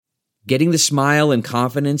Getting the smile and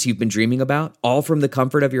confidence you've been dreaming about, all from the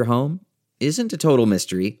comfort of your home, isn't a total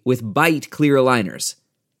mystery with Bite clear aligners.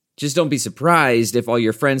 Just don't be surprised if all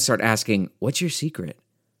your friends start asking, "What's your secret?"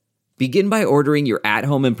 Begin by ordering your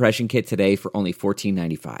at-home impression kit today for only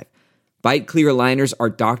 $14.95. Bite clear aligners are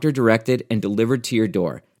doctor-directed and delivered to your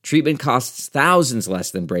door. Treatment costs thousands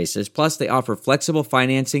less than braces, plus they offer flexible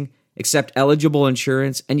financing, accept eligible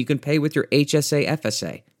insurance, and you can pay with your HSA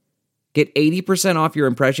FSA. Get 80% off your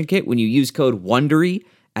impression kit when you use code WONDERY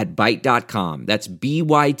at Byte.com. That's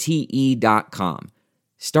BYTE.com.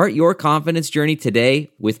 Start your confidence journey today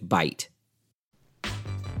with Byte.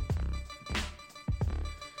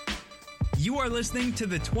 You are listening to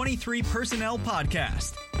the 23 Personnel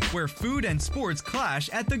Podcast, where food and sports clash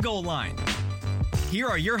at the goal line. Here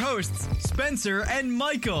are your hosts, Spencer and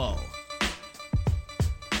Michael.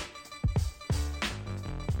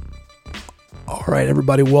 All right,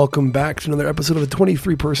 everybody, welcome back to another episode of the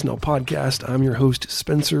 23 Personnel Podcast. I'm your host,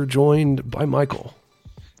 Spencer, joined by Michael.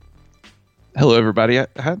 Hello, everybody.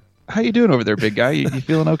 How you doing over there, big guy? You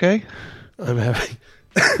feeling okay? I'm having,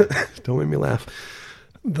 don't make me laugh,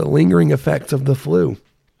 the lingering effects of the flu.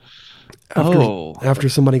 After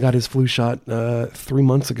somebody got his flu shot 3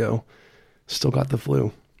 months ago, still got the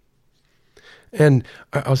flu. And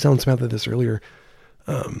I was telling Samantha this earlier.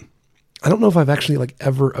 I don't know if I've actually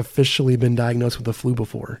ever officially been diagnosed with the flu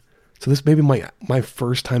before. So this may be my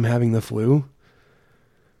first time having the flu.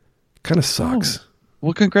 Kind of sucks. Oh.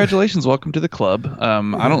 Well, congratulations. Welcome to the club.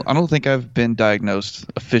 I don't think I've been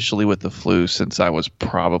diagnosed officially with the flu since I was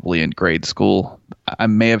probably in grade school. I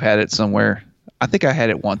may have had it somewhere. I think I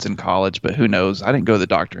had it once in college, but who knows? I didn't go to the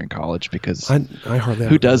doctor in college because I hardly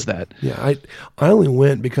who does that? Yeah, I only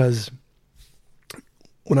went because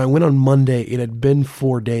when I went on Monday, it had been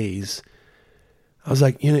 4 days. I was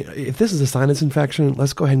like, if this is a sinus infection,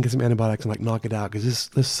 let's go ahead and get some antibiotics and knock it out because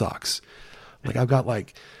this sucks. I've got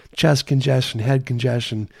chest congestion, head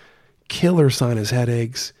congestion, killer sinus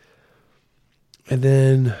headaches. And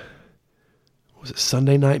then, was it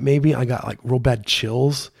Sunday night maybe? I got real bad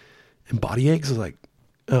chills and body aches. I was like,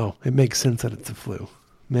 oh, it makes sense that it's the flu.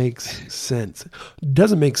 Makes sense.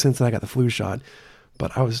 Doesn't make sense that I got the flu shot,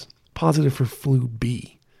 but I was positive for flu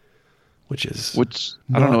B, which I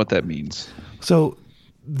don't know what that means. So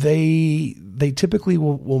they typically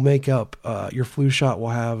will make up your flu shot will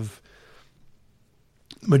have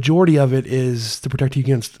majority of it is to protect you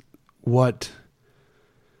against what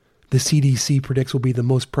the CDC predicts will be the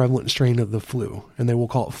most prevalent strain of the flu, and they will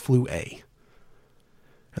call it flu A.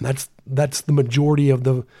 And that's the majority of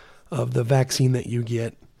the vaccine that you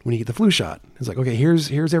get when you get the flu shot. It's okay,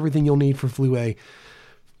 here's everything you'll need for flu A.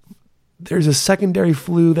 There's a secondary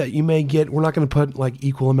flu that you may get. We're not going to put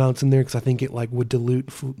equal amounts in there because I think it would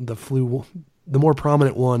dilute the flu, the more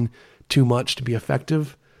prominent one, too much to be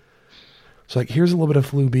effective. So here's a little bit of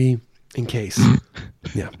flu B in case.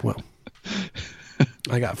 Yeah, well,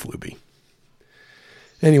 I got flu B.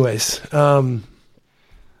 Anyways, man,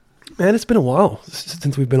 it's been a while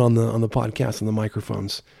since we've been on the podcast and the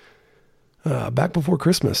microphones. Back before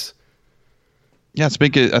Christmas. Yeah,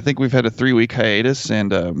 I think we've had a 3-week hiatus,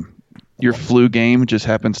 and your flu game just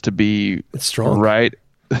happens to be it's strong. right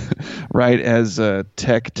as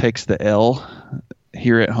Tech takes the L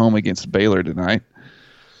here at home against Baylor tonight.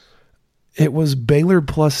 It was Baylor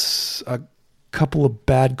plus a couple of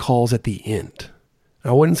bad calls at the end.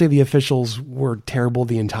 I wouldn't say the officials were terrible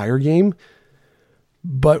the entire game,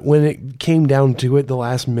 but when it came down to it, the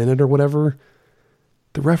last minute or whatever,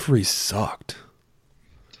 the referees sucked.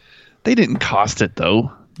 They didn't cost it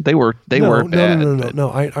though. They were bad. No.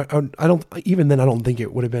 I don't. Even then, I don't think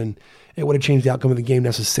it would have changed the outcome of the game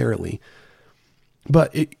necessarily.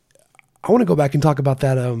 But I want to go back and talk about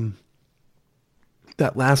that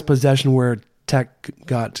last possession where Tech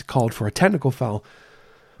got called for a technical foul.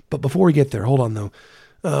 But before we get there, hold on though.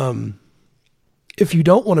 If you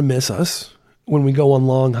don't want to miss us when we go on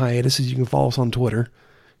long hiatuses, you can follow us on Twitter.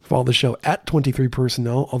 Follow the show at 23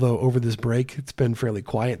 Personnel. Although over this break, it's been fairly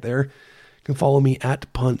quiet there. You can follow me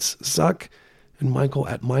at Punts Suck and Michael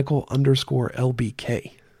at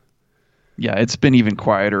Michael_LBK. Yeah, it's been even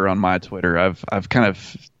quieter on my Twitter. I've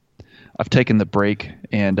taken the break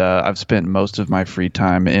and I've spent most of my free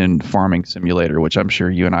time in Farming Simulator, which I'm sure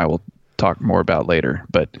you and I will talk more about later.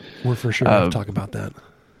 But we're for sure going to talk about that.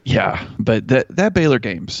 Yeah, but that Baylor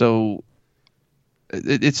game. So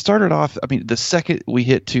it started off. I mean, the second we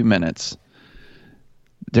hit 2 minutes,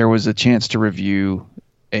 there was a chance to review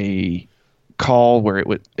a call where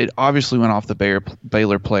it obviously went off the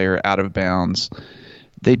Baylor player out of bounds.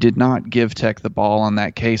 They did not give Tech the ball on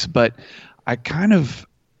that case, but I kind of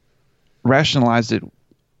rationalized it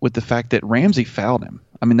with the fact that Ramsey fouled him.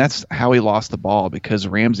 I mean, that's how he lost the ball, because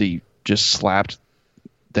Ramsey just slapped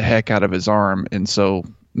the heck out of his arm. And so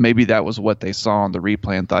maybe that was what they saw on the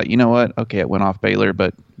replay and thought, you know what? Okay, it went off Baylor,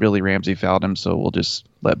 but really Ramsey fouled him, so we'll just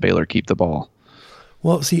let Baylor keep the ball.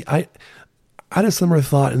 Well, see, I had a similar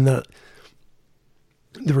thought in that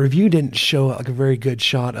the review didn't show like a very good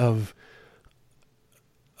shot of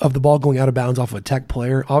the ball going out of bounds off of a Tech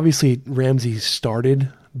player. Obviously, Ramsey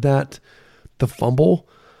started the fumble,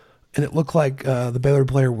 and it looked like the Baylor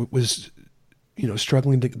player was,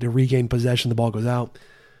 struggling to regain possession. The ball goes out.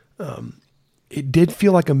 It did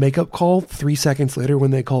feel like a makeup call 3 seconds later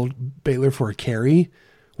when they called Baylor for a carry,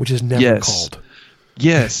 which is never called.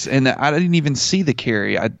 Yes, and I didn't even see the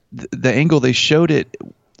carry. The angle they showed it,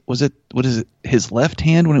 what is it, his left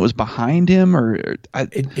hand when it was behind him?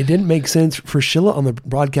 It didn't make sense. Frischilla on the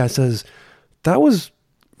broadcast says that was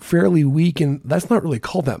fairly weak, and that's not really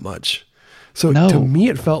called that much. So to me,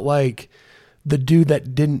 it felt like the dude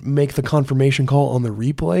that didn't make the confirmation call on the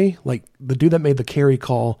replay, like the dude that made the carry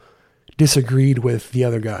call, disagreed with the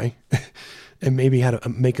other guy and maybe had a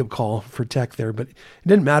makeup call for Tech there, but it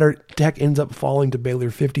didn't matter. Tech ends up falling to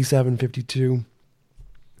Baylor 57-52.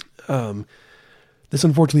 This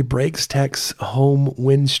unfortunately breaks Tech's home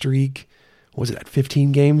win streak. Was it at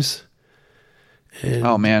 15 games? And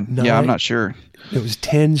oh man. Yeah, I'm not sure. It was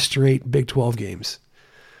 10 straight Big 12 games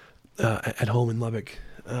at home in Lubbock.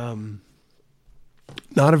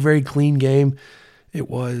 Not a very clean game. It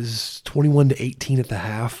was 21-18 at the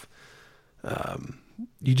half.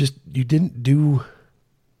 You didn't do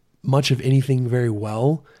much of anything very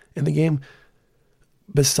well in the game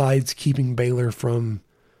besides keeping Baylor from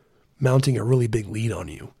mounting a really big lead on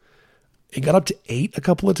you. It got up to 8 a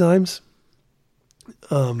couple of times.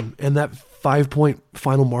 And that 5-point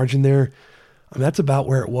final margin there, that's about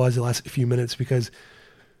where it was the last few minutes, because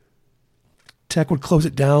Tech would close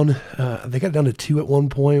it down. They got it down to 2 at one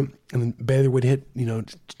point, and then Baylor would hit,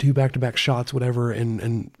 2 back-to-back shots, whatever,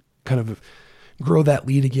 and kind of grow that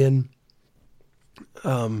lead again.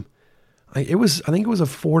 I think it was a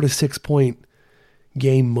 4 to 6 point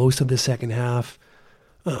game most of the second half.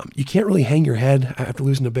 You can't really hang your head after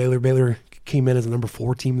losing to Baylor. Baylor came in as the number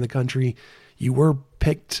 4 team in the country. You were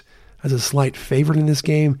picked as a slight favorite in this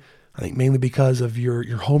game, I think mainly because of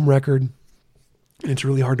your home record. And it's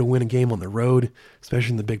really hard to win a game on the road,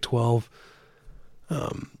 especially in the Big 12.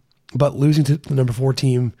 But losing to the number 4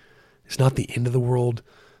 team is not the end of the world.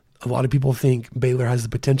 A lot of people think Baylor has the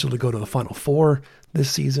potential to go to the Final Four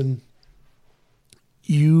this season.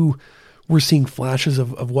 You were seeing flashes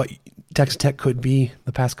of what Texas Tech could be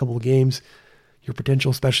the past couple of games. Your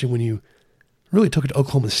potential, especially when you really took it to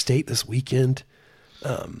Oklahoma State this weekend.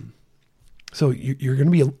 So you're going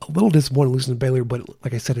to be a little disappointed losing to Baylor, but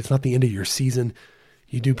like I said, it's not the end of your season.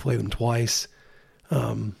 You do play them twice.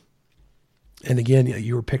 And again,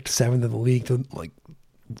 you were picked 7th in the league. So,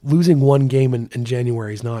 losing one game in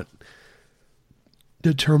January is not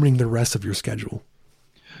determining the rest of your schedule.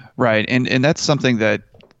 Right. And that's something that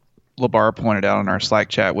LeBar pointed out in our Slack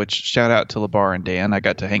chat, which shout out to LeBar and Dan. I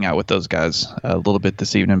got to hang out with those guys a little bit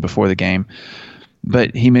this evening before the game.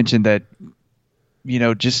 But he mentioned that,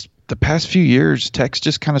 just the past few years, Tech's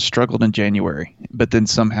just kind of struggled in January, but then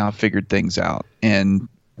somehow figured things out. And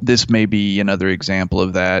this may be another example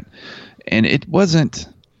of that. And it wasn't,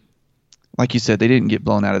 like you said, they didn't get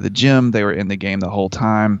blown out of the gym. They were in the game the whole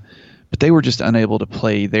time, but they were just unable to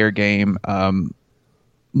play their game.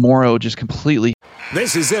 Morrow just completely.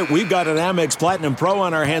 This is it. We've got an Amex Platinum Pro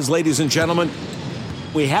on our hands, ladies and gentlemen.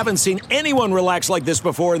 We haven't seen anyone relax like this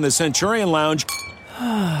before in the Centurion Lounge.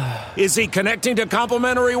 Is he connecting to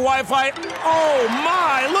complimentary Wi-Fi? Oh,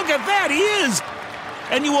 my. Look at that. He is.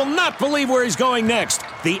 And you will not believe where he's going next.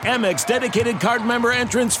 The Amex dedicated card member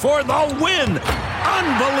entrance for the win.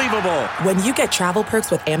 Unbelievable. When you get travel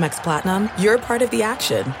perks with Amex Platinum, you're part of the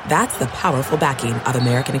action. That's the powerful backing of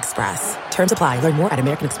American Express. Terms apply. Learn more at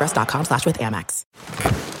americanexpress.com/withAmex.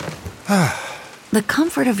 The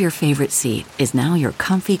comfort of your favorite seat is now your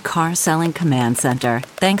comfy car selling command center,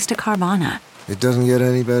 thanks to Carvana. It doesn't get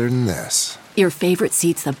any better than this. Your favorite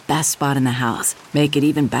seat's the best spot in the house. Make it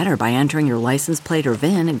even better by entering your license plate or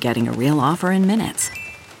VIN and getting a real offer in minutes.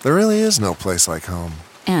 There really is no place like home.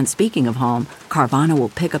 And speaking of home, Carvana will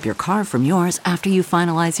pick up your car from yours after you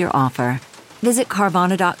finalize your offer. Visit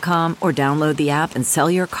Carvana.com or download the app and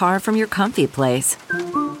sell your car from your comfy place.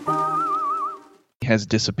 Has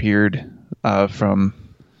disappeared from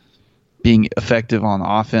being effective on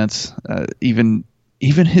offense. Even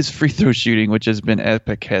his free throw shooting, which has been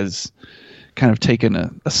epic, has kind of taken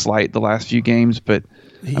a slight the last few games. But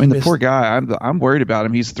the poor guy, I'm worried about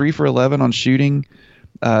him. He's 3 for 11 on shooting.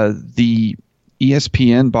 The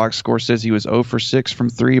ESPN box score says he was 0 for 6 from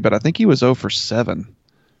 3, but I think he was 0 for 7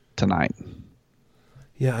 tonight.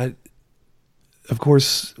 Yeah, of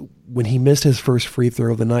course, when he missed his first free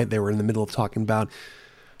throw of the night, they were in the middle of talking about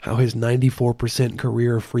how his 94%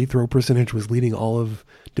 career free throw percentage was leading all of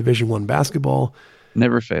Division I basketball.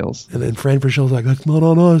 Never fails. And then Fran Frischel's like, that's not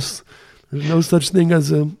on us. There's no such thing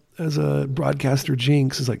as a broadcaster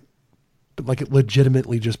jinx. It's like, but like it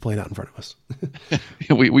legitimately just played out in front of us.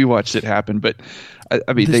 we watched it happen, but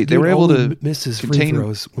I mean, This they were able to miss his contain free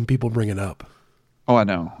throws when people bring it up. Oh, I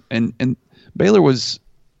know. And Baylor was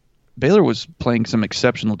playing some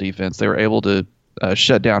exceptional defense. They were able to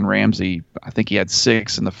shut down Ramsey. I think he had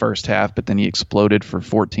 6 in the first half, but then he exploded for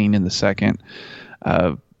 14 in the second.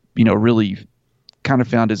 Really kind of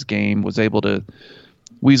found his game, was able to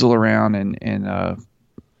weasel around and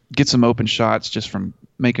get some open shots just from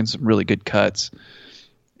making some really good cuts.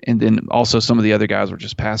 And then also some of the other guys were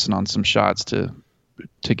just passing on some shots to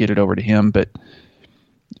get it over to him. But,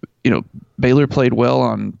 Baylor played well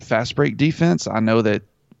on fast break defense. I know that,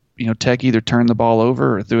 Tech either turned the ball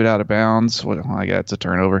over or threw it out of bounds. Well, I guess it's a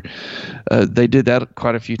turnover. They did that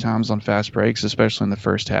quite a few times on fast breaks, especially in the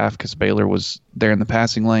first half, because Baylor was there in the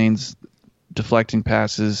passing lanes, deflecting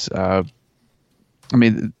passes.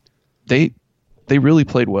 They really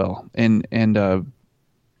played well, and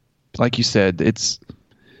like you said,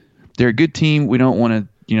 they're a good team. We don't want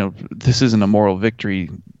to, this isn't a moral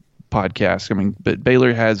victory podcast. But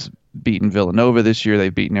Baylor has beaten Villanova this year.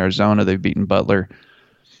 They've beaten Arizona. They've beaten Butler.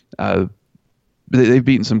 They've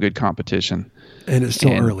beaten some good competition. And it's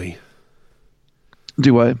still early.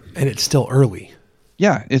 Do what? And it's still early.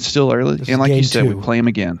 Yeah, it's still early. And like you said, we play them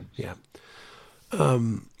again. Yeah.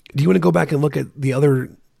 Do you want to go back and look at the other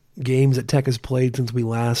games that Tech has played since we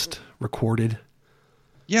last recorded?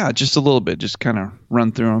 Yeah, just a little bit. Just kind of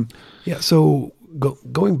run through them. Yeah, so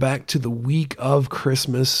going back to the week of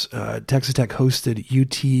Christmas, Texas Tech hosted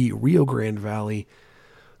UT Rio Grande Valley,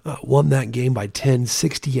 won that game by 10,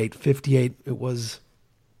 68-58. It was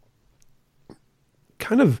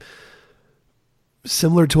kind of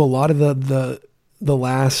similar to a lot of the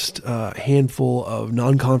last handful of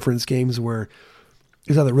non-conference games where it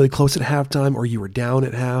was either really close at halftime or you were down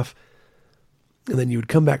at half, and then you would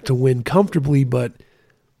come back to win comfortably, but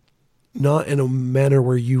not in a manner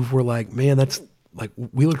where you were like, man, that's like,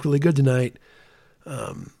 we looked really good tonight.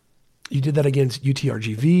 You did that against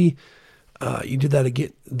UTRGV. You did that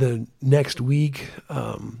again the next week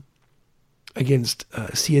against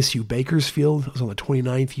CSU Bakersfield. It was on the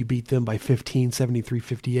 29th. You beat them by 15,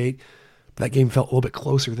 73-58. That game felt a little bit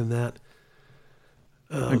closer than that.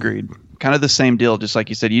 Agreed. Kind of the same deal, just like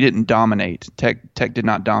you said. You didn't dominate. Tech did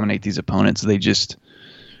not dominate these opponents.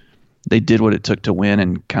 They did what it took to win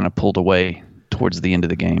and kind of pulled away towards the end of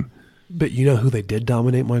the game. But you know who they did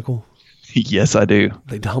dominate, Michael? Yes, I do.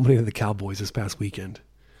 They dominated the Cowboys this past weekend.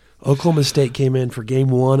 Oklahoma State came in for game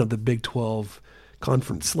 1 of the Big 12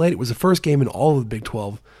 conference slate. It was the first game in all of the Big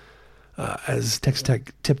 12 as Texas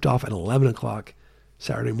Tech tipped off at 11 o'clock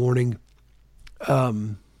Saturday morning.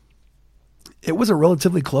 It was a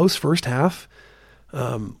relatively close first half.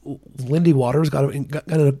 Lindy Waters got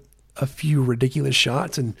a few ridiculous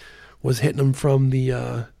shots and was hitting them from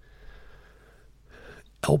the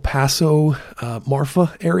El Paso,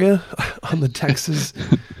 Marfa area on the Texas,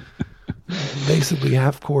 basically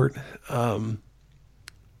half court.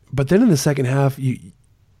 But then in the second half, you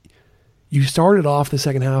started off the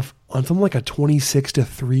second half on something like a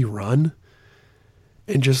 26-3 run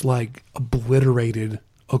and just like obliterated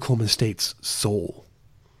Oklahoma State's soul.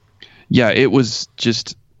 Yeah, it was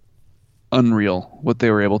just unreal what they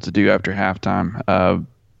were able to do after halftime.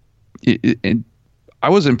 And I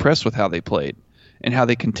was impressed with how they played and how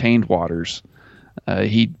they contained Waters.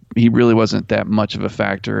 He really wasn't that much of a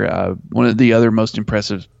factor. One of the other most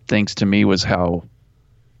impressive things to me was how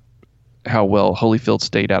well Holyfield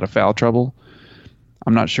stayed out of foul trouble.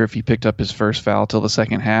 I'm not sure if he picked up his first foul till the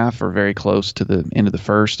second half or very close to the end of the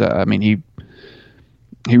first.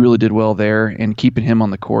 He really did well there, and keeping him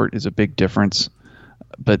on the court is a big difference.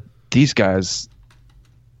 But these guys,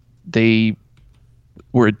 they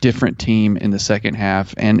were a different team in the second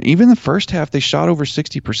half. And even the first half, they shot over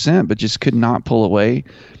 60%, but just could not pull away.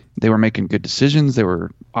 They were making good decisions. They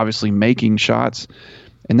were obviously making shots.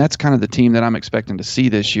 And that's kind of the team that I'm expecting to see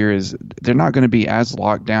this year. Is they're not going to be as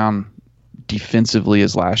locked down defensively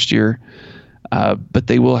as last year, but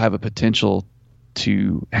they will have a potential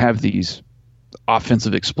to have these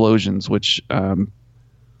offensive explosions, which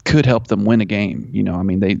could help them win a game.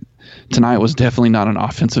 Tonight was definitely not an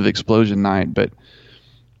offensive explosion night, but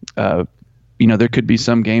there could be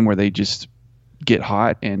some game where they just get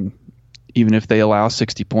hot, and even if they allow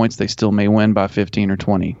 60 points, they still may win by 15 or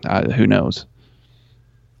 20. Who knows?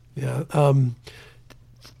 Yeah.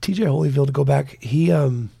 TJ Holyfield, to go back, he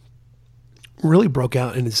really broke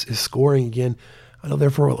out in his scoring again. I know there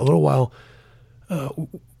for a little while,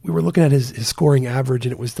 we were looking at his scoring average,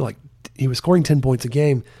 and it was still like he was scoring 10 points a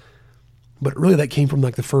game. But really that came from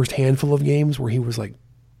like the first handful of games where he was like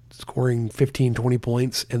scoring 15, 20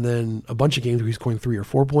 points, and then a bunch of games where he's scoring 3 or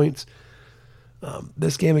 4 points.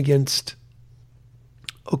 This game against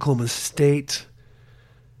Oklahoma State,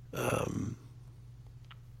 I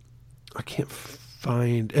can't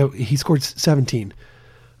find. He scored 17.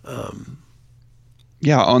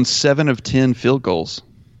 Yeah, on 7 of 10 field goals.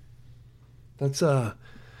 That's 2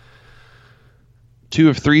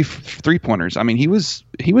 of 3 3-pointers. I mean, he was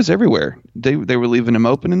everywhere. They were leaving him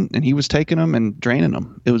open, and he was taking them and draining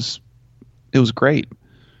them. It was great.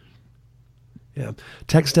 Yeah,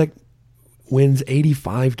 Texas Tech wins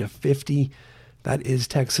 85-50. That is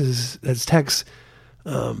Tech's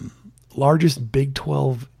largest Big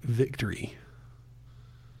 12 victory.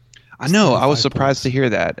 I know. I was 35 surprised points. to hear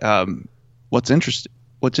that. What's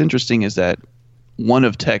interesting is that one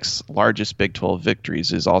of Tech's largest Big 12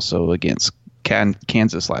 victories is also against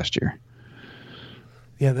Kansas last year.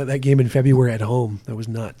 Yeah, that game in February at home, that was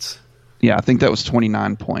nuts. Yeah, I think that was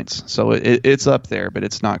 29 points. So it's up there, but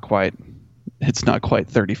it's not quite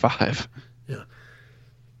 35. Yeah.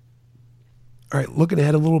 All right, looking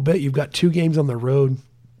ahead a little bit, you've got 2 games on the road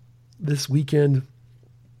this weekend.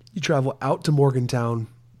 You travel out to Morgantown,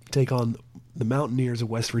 take on the Mountaineers of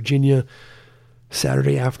West Virginia,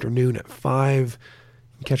 Saturday afternoon at 5.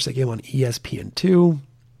 You catch that game on ESPN2.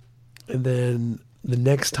 And then the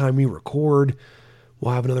next time we record,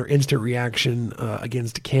 we'll have another instant reaction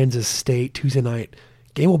against Kansas State Tuesday night.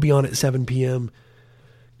 Game will be on at 7 p.m.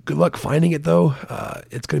 Good luck finding it, though.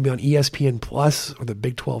 It's going to be on ESPN Plus or the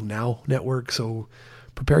Big 12 Now network. So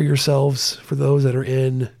prepare yourselves for those that are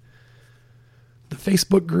in the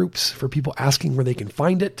Facebook groups for people asking where they can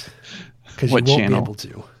find it, because you won't be able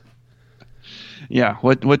to. Yeah,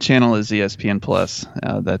 what channel is ESPN Plus?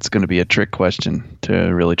 That's going to be a trick question to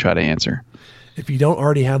really try to answer. If you don't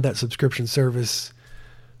already have that subscription service,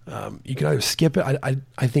 you can either skip it.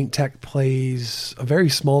 I think Tech plays a very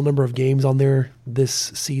small number of games on there this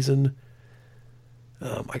season.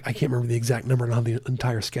 I can't remember the exact number. I don't have the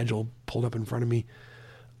entire schedule pulled up in front of me.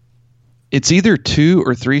 It's either 2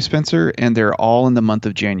 or 3, Spencer, and they're all in the month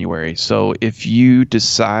of January. So if you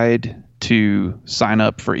decide to sign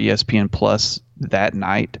up for ESPN Plus that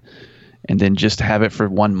night and then just have it for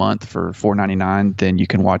 1 month for $4.99, then you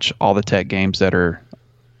can watch all the Tech games that are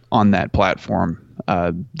on that platform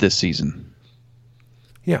this season.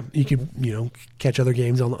 Yeah, you can catch other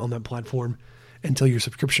games on that platform until your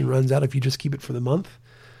subscription runs out if you just keep it for the month.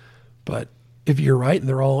 But if you're right and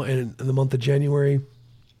they're all in the month of January,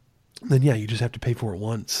 then yeah, you just have to pay for it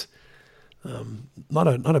once. Not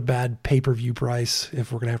a bad pay-per-view price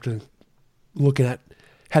if we're going to have to look at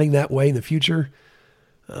heading that way in the future.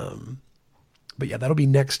 But yeah, that'll be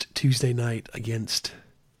next Tuesday night against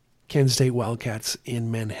Kansas State Wildcats in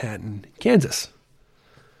Manhattan, Kansas.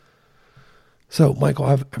 So, Michael,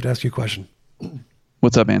 I have to ask you a question.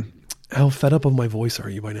 What's up, man? How fed up of my voice are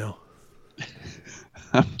you by now?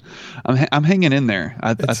 I'm hanging in there.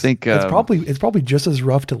 I think it's probably just as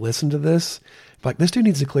rough to listen to this. Like, this dude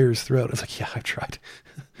needs to clear his throat. It's like, yeah, I've tried.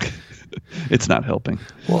 It's not helping.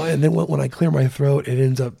 Well, and then when I clear my throat, it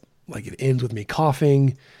ends with me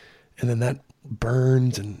coughing, and then that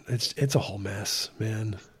burns, and it's a whole mess,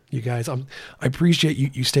 man. You guys, I appreciate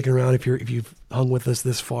you sticking around if you've hung with us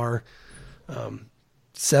this far.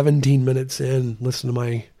 17 minutes in, listen to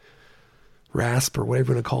my rasp or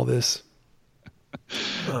whatever you want to call this.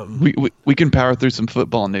 We can power through some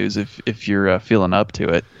football news if you're feeling up to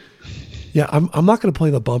it. Yeah, I'm not going to play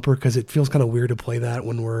the bumper because it feels kind of weird to play that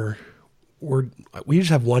when we just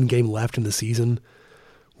have one game left in the season.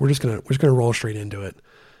 We're just gonna roll straight into it.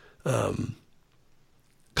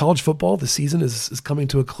 College football, the season is coming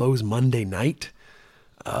to a close Monday night,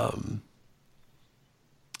 and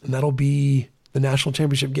that'll be the national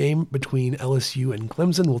championship game between LSU and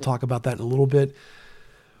Clemson. We'll talk about that in a little bit,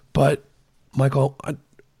 but Michael,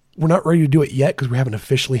 we're not ready to do it yet because we haven't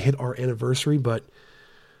officially hit our anniversary, but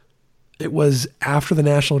it was after the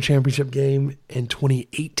national championship game in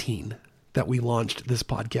 2018 that we launched this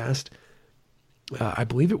podcast. I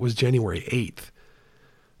believe it was January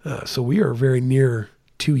 8th. So we are very near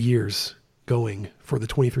 2 years going for the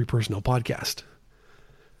 23 Personnel podcast.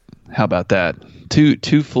 How about that?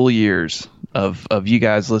 Two full years of you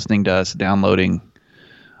guys listening to us, downloading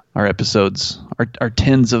our episodes, our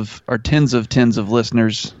tens of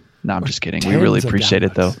listeners. No, I'm just kidding. We really appreciate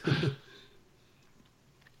it though.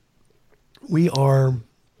 we are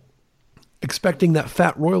expecting that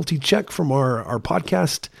fat royalty check from our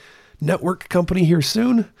podcast network company here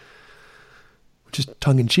soon, which is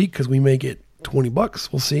tongue in cheek because we may get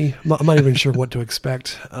 $20. We'll see. I'm not even sure what to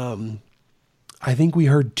expect. I think we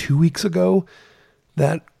heard 2 weeks ago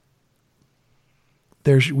that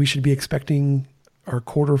we should be expecting our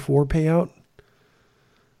Q4 payout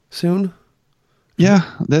soon.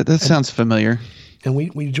 Yeah, that sounds familiar. And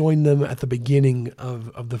we joined them at the beginning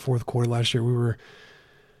of the fourth quarter last year. We were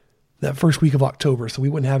that first week of October, so we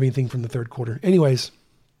wouldn't have anything from the third quarter. Anyways,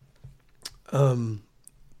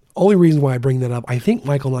 only reason why I bring that up, I think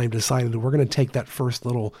Michael and I have decided that we're going to take that first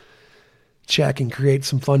little check and create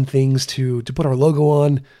some fun things to put our logo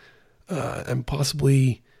on, and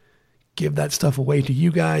possibly give that stuff away to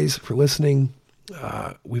you guys for listening.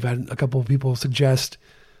 We've had a couple of people suggest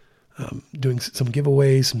doing some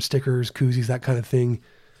giveaways, some stickers, koozies, that kind of thing.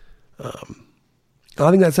 I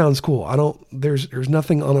think that sounds cool. There's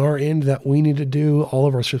nothing on our end that we need to do. All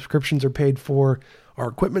of our subscriptions are paid for. Our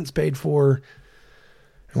equipment's paid for.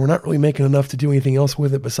 And we're not really making enough to do anything else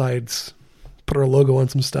with it besides put our logo on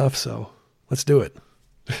some stuff. So let's do it.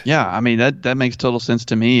 Yeah. I mean, that makes total sense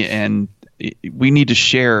to me. And we need to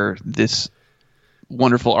share this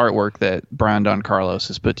wonderful artwork that Brian Don Carlos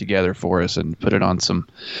has put together for us and put it on some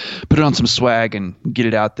swag and get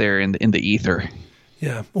it out there in the ether.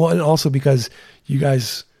 Yeah. Well, and also because you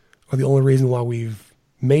guys are the only reason why we've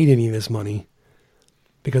made any of this money,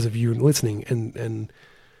 because of you listening and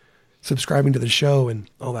subscribing to the show and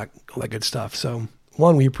all that good stuff. So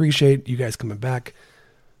one, we appreciate you guys coming back,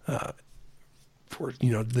 for,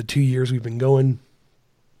 the 2 years we've been going.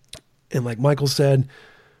 And like Michael said,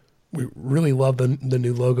 we really love the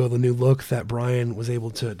new logo, the new look that Brian was able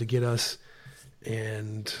to get us.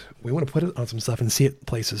 And we want to put it on some stuff and see it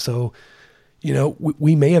places. So,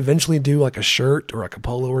 we may eventually do like a shirt or like a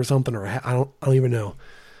polo or something, or a hat. I don't even know.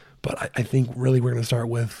 But I think really we're going to start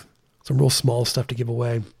with some real small stuff to give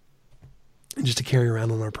away and just to carry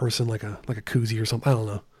around on our person, like a koozie or something. I don't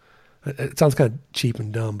know. It sounds kind of cheap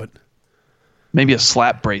and dumb, but maybe a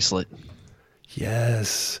slap bracelet.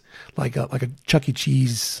 Yes. Like a Chuck E.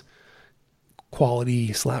 Cheese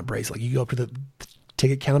quality slap bracelet. Like you go up to the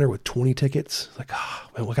ticket counter with 20 tickets. It's like,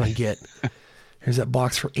 man, what can I get? Here's that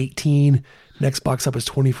box for 18. Next box up is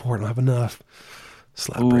 24. I don't have enough.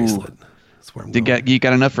 Slap bracelet. That's where I'm going. You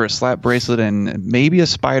got enough for a slap bracelet and maybe a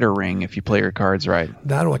spider ring if you play your cards right.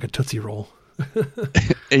 That or like a Tootsie Roll.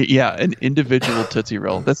 Yeah, an individual Tootsie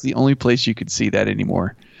Roll. That's the only place you could see that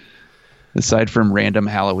anymore. Aside from random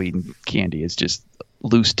Halloween candy, it's just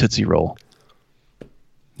loose Tootsie Roll.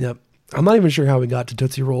 Yep. I'm not even sure how we got to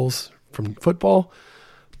Tootsie Rolls from football,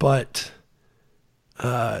 but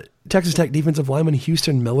Texas Tech defensive lineman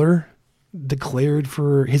Houston Miller declared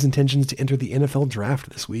for his intentions to enter the NFL draft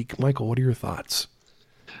this week. Michael, what are your thoughts?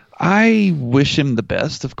 I wish him the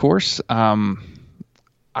best, of course.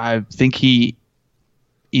 I think he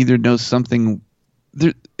either knows something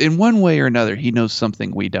in one way or another. He knows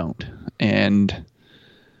something we don't. And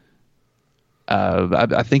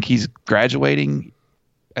I think he's graduating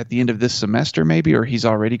at the end of this semester, maybe, or he's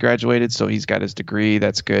already graduated. So he's got his degree.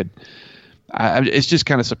 That's good. It's just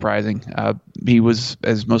kind of surprising. He was,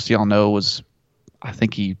 as most of y'all know, I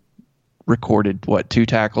think he recorded 2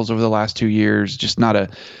 tackles over the last 2 years. Just not a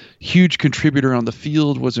huge contributor on the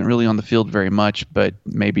field. Wasn't really on the field very much, but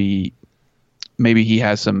maybe he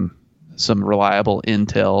has some reliable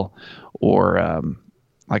intel, or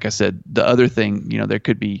like I said, the other thing, there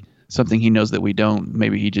could be something he knows that we don't.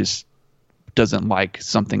 Maybe he just doesn't like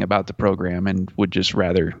something about the program and would just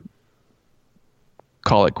rather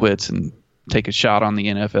call it quits and take a shot on the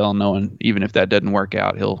NFL, knowing even if that doesn't work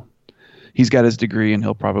out, he's got his degree and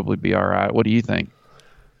he'll probably be all right. What do you think?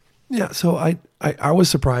 Yeah, so I was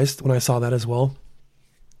surprised when I saw that as well.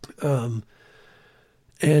 And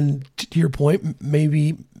to your point,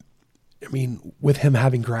 maybe, with him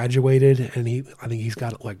having graduated and I think he's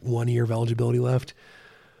got like 1 year of eligibility left.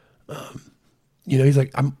 He's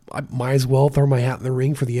like, I might as well throw my hat in the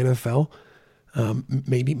ring for the NFL.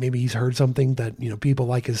 Maybe he's heard something that, people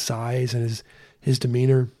like his size and his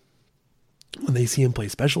demeanor when they see him play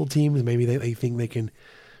special teams. Maybe they think they can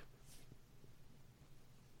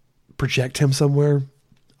project him somewhere.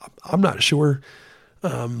 I'm not sure,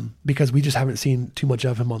 because we just haven't seen too much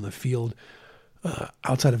of him on the field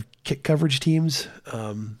outside of kick coverage teams.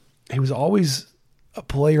 He was always a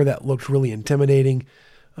player that looked really intimidating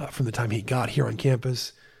from the time he got here on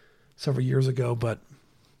campus several years ago. But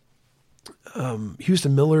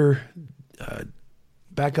Houston Miller,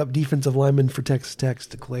 backup defensive lineman for Texas Tech,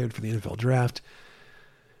 declared for the NFL draft,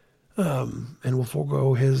 and will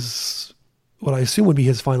forego what I assume would be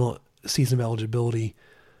his final season of eligibility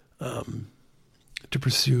to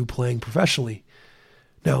pursue playing professionally.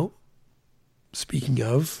 Now, speaking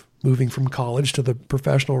of moving from college to the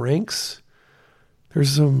professional ranks,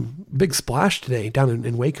 there's some big splash today down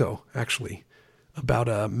in Waco, actually,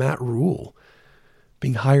 about Matt Rule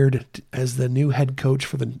being hired as the new head coach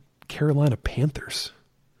for the Carolina Panthers.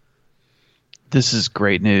 This is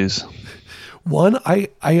great news. One,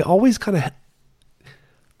 I always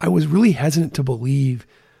I was really hesitant to believe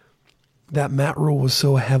that Matt Rule was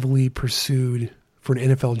so heavily pursued for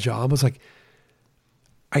an NFL job. I was like,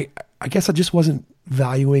 I guess I just wasn't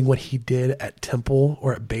valuing what he did at Temple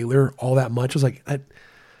or at Baylor all that much. I was like,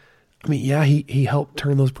 he helped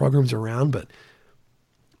turn those programs around, but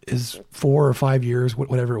is 4 or 5 years,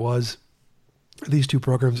 whatever it was, these two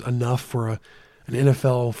programs enough for an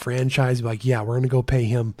NFL franchise? Like, yeah, we're going to go pay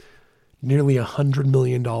him nearly $100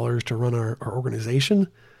 million to run our organization.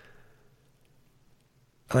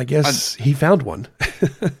 And I guess he found one.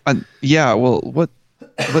 Yeah. Well, what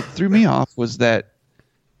threw me off was that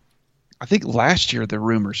I think last year the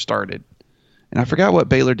rumor started, and I forgot what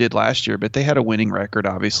Baylor did last year, but they had a winning record.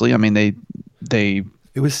 Obviously, I mean they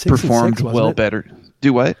it was performed 6-6, well it? Better.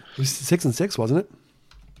 Do what? It was 6-6, wasn't it?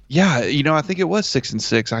 Yeah, I think it was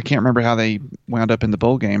 6-6. I can't remember how they wound up in the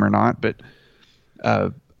bowl game or not, but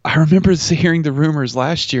I remember hearing the rumors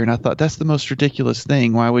last year, and I thought that's the most ridiculous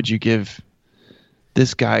thing. Why would you give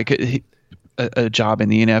this guy a job in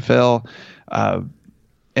the NFL?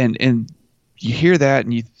 And you hear that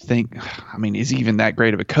and you think, I mean, is he even that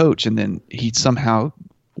great of a coach? And then he somehow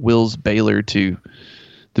wills Baylor to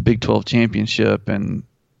the Big 12 championship and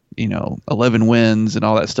 11 wins and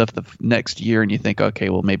all that stuff the next year, and you think, okay,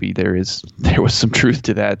 well, maybe there was some truth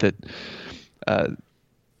to that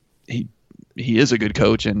he is a good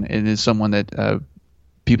coach and is someone that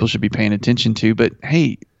people should be paying attention to. But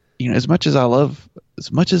hey, as much as I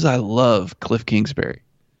love Cliff Kingsbury,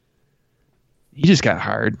 he just got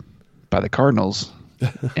hired by the Cardinals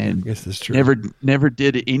and Yes, that's true. never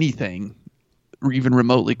did anything even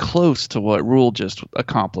remotely close to what Rule just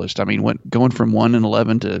accomplished. I mean, going from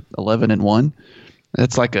 1-11 to 11-1,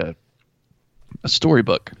 that's like a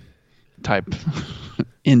storybook type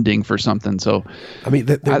ending for something. So, I mean,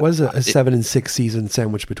 there was a 7-6 season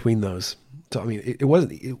sandwich between those. So, I mean, it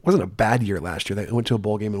wasn't a bad year last year. They went to a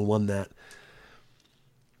bowl game and won that.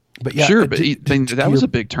 But yeah, sure, but that was a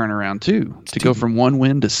big turnaround too, to go from 1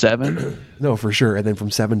 win to 7. No, for sure. And then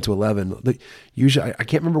from 7 to 11. Usually, I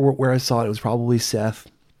can't remember where I saw it. It was probably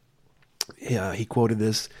Seth. Yeah, he quoted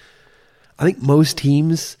this. I think most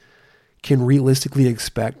teams can realistically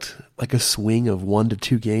expect like a swing of 1 to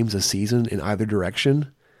 2 games a season in either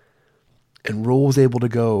direction. And Rule was able to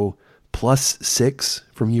go +6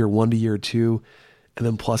 from year 1 to year 2, and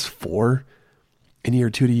then +4 in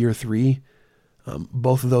year 2 to year 3.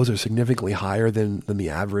 Both of those are significantly higher than the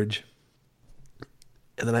average.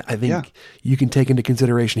 And then I think you can take into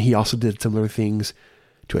consideration he also did similar things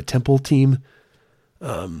to a Temple team.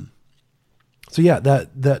 So yeah,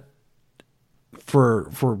 that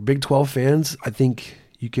for Big 12 fans, I think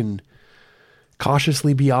you can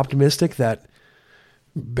cautiously be optimistic that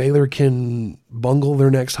Baylor can bungle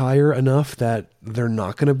their next hire enough that they're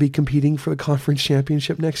not going to be competing for the conference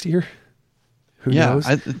championship next year. Who knows?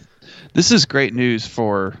 This is great news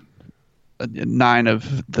for 9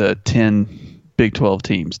 of the 10 Big 12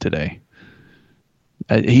 teams today.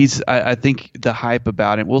 I think the hype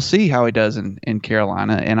about him, we'll see how he does in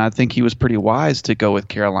Carolina, and I think he was pretty wise to go with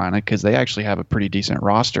Carolina because they actually have a pretty decent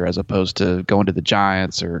roster as opposed to going to the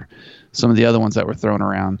Giants or some of the other ones that were thrown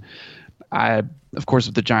around. Of course,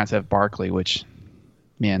 the Giants have Barkley, which,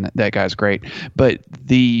 man, that guy's great. But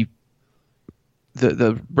the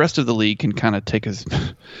rest of the league can kind of take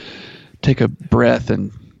a breath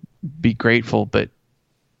and be grateful. But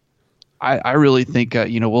I really think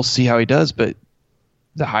we'll see how he does. But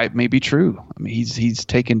the hype may be true. I mean, he's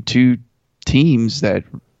taken 2 teams that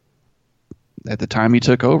at the time he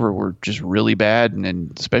took over were just really bad,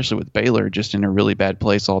 and especially with Baylor, just in a really bad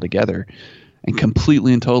place altogether, and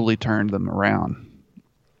completely and totally turned them around.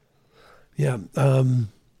 Yeah.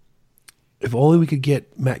 If only we could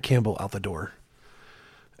get Matt Campbell out the door.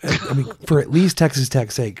 I mean, for at least Texas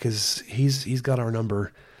Tech's sake, because he's got our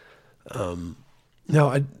number.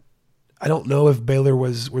 Now, I don't know if Baylor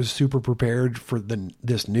was super prepared for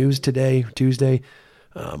this news today, Tuesday.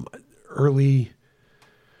 Early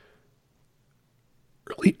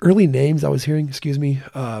names I was hearing,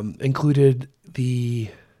 included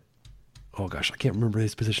I can't remember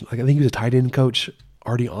his position. I think he was a tight end coach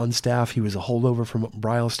already on staff. He was a holdover from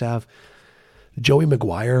Bryle's staff. Joey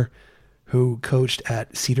McGuire, who coached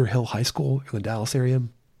at Cedar Hill High School in the Dallas area.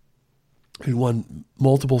 He won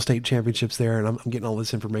multiple state championships there, and I'm getting all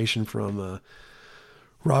this information from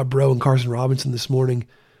Rob Bro and Carson Robinson this morning.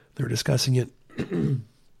 They were discussing it.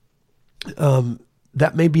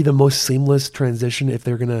 That may be the most seamless transition if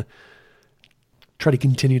they're going to try to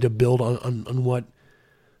continue to build on what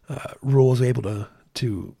Rule was able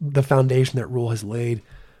to the foundation that Rule has laid,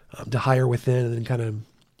 to hire within and then kind of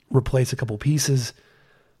replace a couple pieces.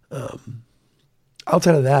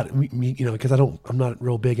 Outside of that, because I'm not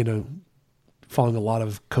real big into following a lot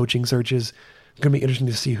of coaching searches. It's going to be interesting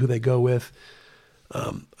to see who they go with.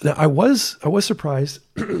 Now I was surprised,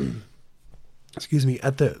 excuse me,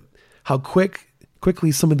 at how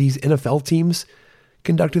quickly some of these NFL teams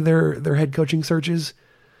conducted their head coaching searches,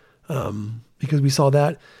 because we saw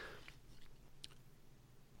that.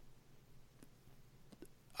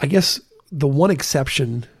 I guess the one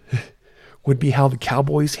exception would be how the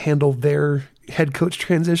Cowboys handled their head coach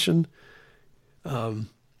transition.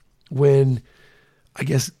 When I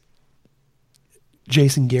guess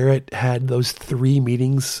Jason Garrett had those 3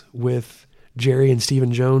 meetings with Jerry and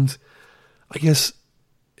Stephen Jones, I guess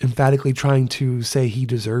emphatically trying to say he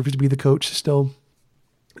deserves to be the coach still.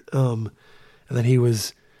 And then he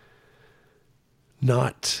was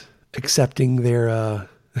not accepting their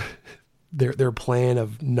plan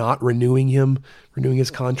of not renewing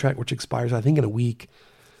his contract, which expires, I think, in a week.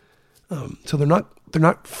 So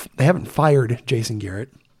they haven't fired Jason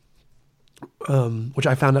Garrett, which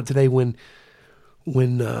I found out today when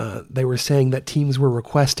they were saying that teams were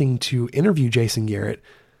requesting to interview Jason Garrett.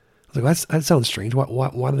 I was like, that sounds strange.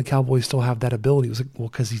 Why do the Cowboys still have that ability? It was like, well,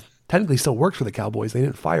 because he technically still works for the Cowboys. They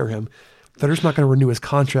didn't fire him. They're just not going to renew his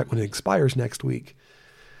contract when it expires next week.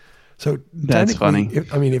 So that's funny.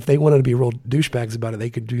 If they wanted to be real douchebags about it, they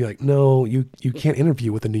could do like, no, you can't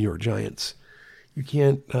interview with the New York Giants. You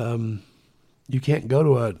can't go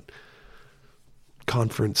to a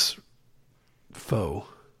conference foe.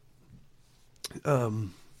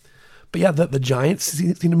 But yeah, the Giants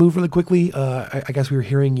seem to move really quickly. I guess we were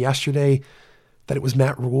hearing yesterday that it was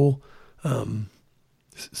Matt Rule.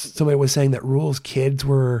 Somebody was saying that Rule's kids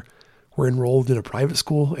were enrolled in a private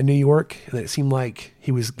school in New York, and it seemed like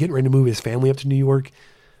he was getting ready to move his family up to New York.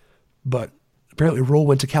 But apparently Rule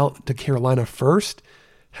went to Carolina first,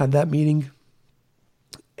 had that meeting,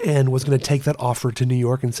 and was going to take that offer to New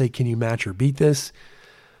York and say, can you match or beat this?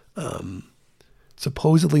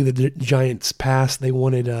 Supposedly the Giants passed. They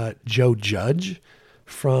wanted Joe Judge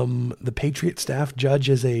from the Patriots staff. Judge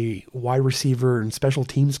is a wide receiver and special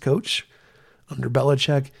teams coach under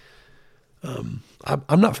Belichick.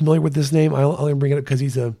 I'm not familiar with this name. I'll only bring it up because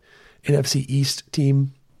he's a NFC East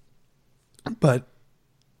team. But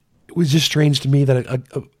it was just strange to me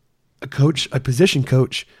that a position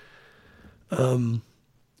coach,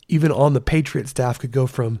 even on the Patriots staff, could go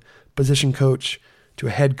from position coach to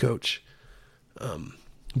a head coach.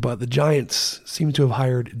 But the Giants seem to have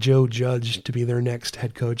hired Joe Judge to be their next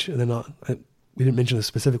head coach. And then we didn't mention this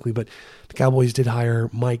specifically, but the Cowboys did hire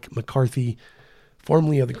Mike McCarthy,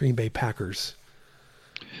 formerly of the Green Bay Packers.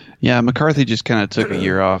 Yeah, McCarthy just kind of took a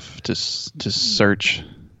year off to search,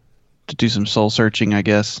 to do some soul searching, I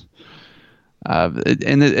guess.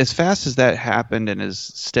 And as fast as that happened, and as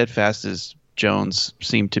steadfast as Jones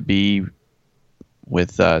seemed to be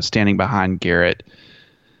with standing behind Garrett,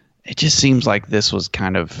 it just seems like this was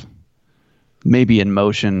kind of maybe in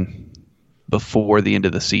motion before the end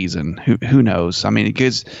of the season. Who knows? I mean,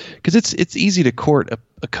 because it's easy to court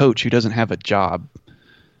a coach who doesn't have a job.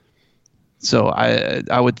 So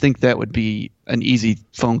I would think that would be an easy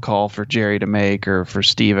phone call for Jerry to make, or for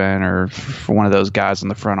Steven, or for one of those guys in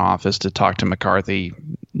the front office to talk to McCarthy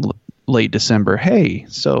late December. Hey,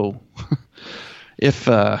 so if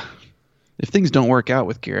things don't work out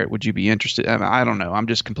with Garrett, would you be interested? I mean, I don't know. I'm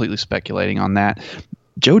just completely speculating on that.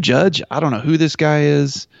 Joe Judge, I don't know who this guy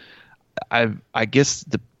is. I guess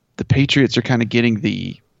the Patriots are kind of getting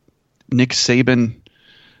the Nick Saban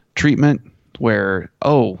treatment, where,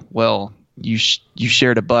 oh, well, you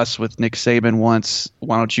shared a bus with Nick Saban once.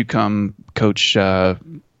 Why don't you come coach? I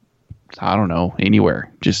don't know,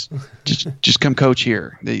 anywhere. Just come coach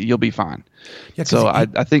here. You'll be fine. Yeah, so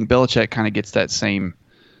I think Belichick kind of gets that same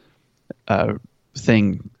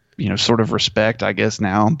thing, sort of respect, I guess,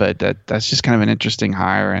 now. But that's just kind of an interesting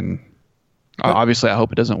hire, and obviously I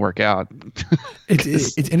hope it doesn't work out.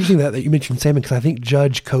 It's interesting that you mentioned Saban, because I think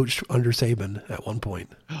Judge coached under Saban at one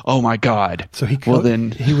point. Oh my God! So he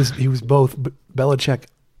was both Belichick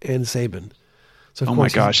and Saban. So oh my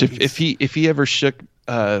gosh! If he ever shook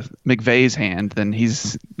McVay's hand, then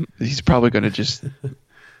he's probably going to just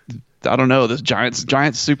I don't know, this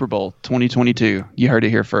Giants Super Bowl 2022. You heard it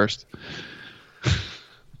here first.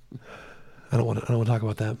 I don't want to talk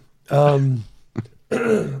about that. Let's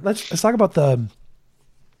talk about the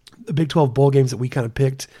Big 12 bowl games that we kind of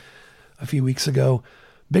picked a few weeks ago.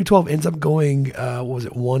 Big 12 ends up going, what was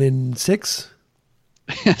it, 1-6?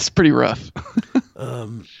 It's pretty rough.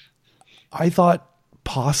 I thought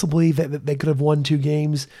possibly that they could have won 2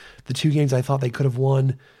 games. The 2 games I thought they could have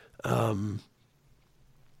won.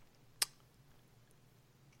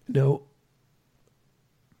 No.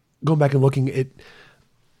 Going back and looking at.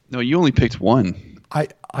 No, you only picked one.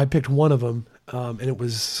 I picked one of them, and it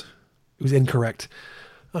was incorrect.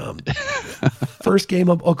 First game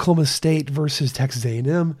of Oklahoma State versus Texas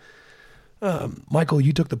A&M. Michael,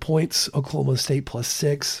 you took the points. Oklahoma State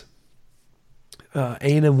 +6.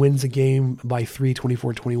 A&M wins the game by 3,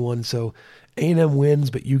 24-21. So A&M wins,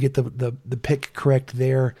 but you get the pick correct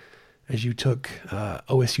there, as you took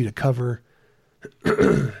OSU to cover.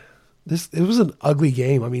 It was an ugly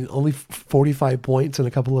game. I mean, only 45 points and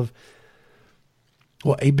a couple of,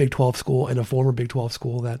 a Big 12 school and a former Big 12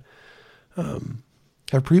 school that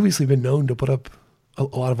have previously been known to put up a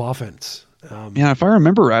lot of offense. If I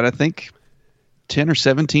remember right, I think 10 or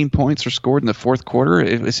 17 points were scored in the fourth quarter.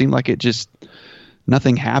 It seemed like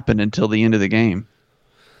nothing happened until the end of the game.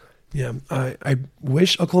 Yeah, I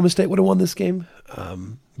wish Oklahoma State would have won this game,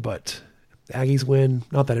 but the Aggies win.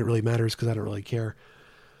 Not that it really matters because I don't really care.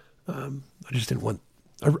 I just didn't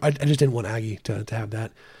want Aggie to have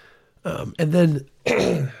that. And then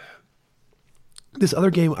this other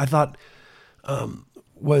game I thought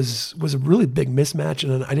was a really big mismatch,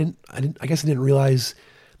 and I guess I didn't realize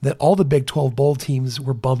that all the Big 12 bowl teams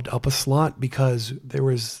were bumped up a slot because there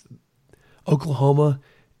was Oklahoma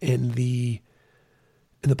in the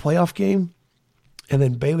playoff game, and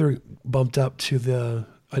then Baylor bumped up to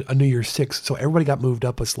a New Year's 6, so everybody got moved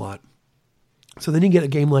up a slot. So then you get a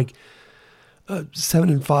game like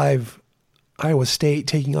 7-5 Iowa State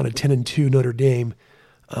taking on a 10-2 Notre Dame,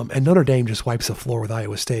 and Notre Dame just wipes the floor with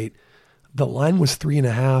Iowa State. The line was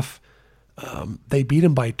 3.5. They beat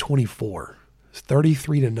them by 24. It's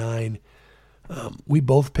 33-9. We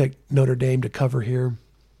both picked Notre Dame to cover here.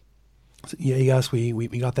 So, yeah, yes, we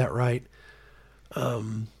got that right.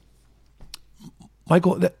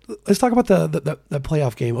 Michael, let's talk about the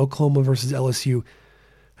playoff game, Oklahoma versus LSU.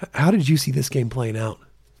 How did you see this game playing out?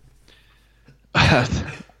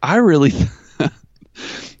 I really,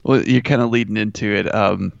 well, you're kind of leading into it.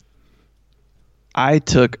 I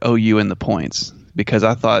took OU in the points because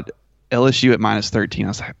I thought LSU at -13. I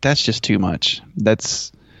was like, that's just too much.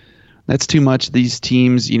 That's too much. These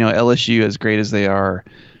teams, LSU, as great as they are,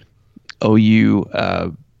 OU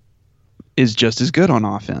is just as good on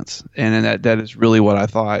offense, and that is really what I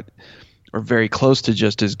thought, or very close to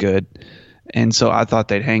just as good. And so I thought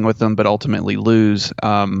they'd hang with them, but ultimately lose.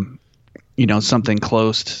 Something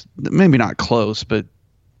close, maybe not close, but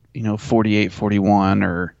 48-41,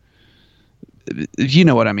 or you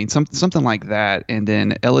know what I mean, something like that. And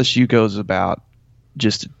then LSU goes about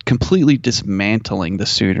just completely dismantling the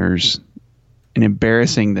Sooners and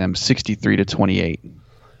embarrassing them 63-28.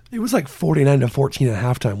 It was like 49-14 at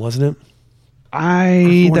halftime, wasn't it?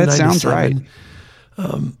 That sounds right.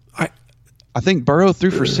 I think Burrow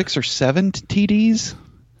threw for 6 or 7 TDs.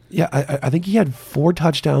 Yeah, I think he had 4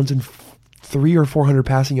 touchdowns and 300 or 400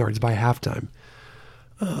 passing yards by halftime.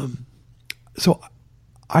 So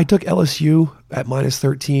I took LSU at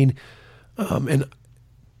 -13, and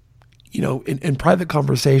in private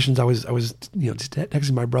conversations, I was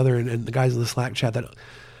texting my brother and the guys in the Slack chat that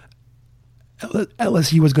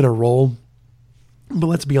LSU was going to roll. But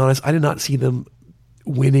let's be honest, I did not see them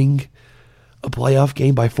winning a playoff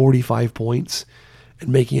game by 45 points and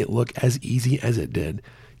making it look as easy as it did.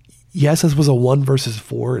 Yes, this was a 1 versus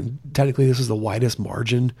 4, and technically this is the widest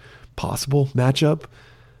margin possible matchup.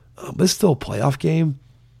 But it's still a playoff game.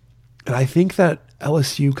 And I think that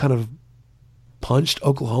LSU kind of punched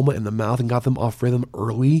Oklahoma in the mouth and got them off rhythm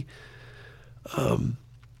early, and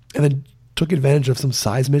then took advantage of some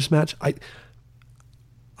size mismatch.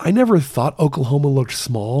 I never thought Oklahoma looked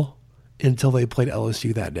small until they played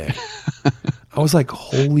LSU that day. I was like,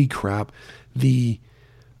 holy crap. The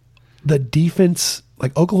defense,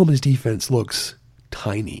 like Oklahoma's defense, looks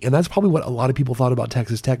tiny. And that's probably what a lot of people thought about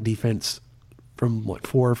Texas Tech defense from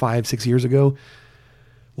 4 or 5, 6 years ago,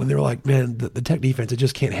 when they were like, man, the Tech defense, it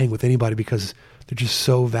just can't hang with anybody because they're just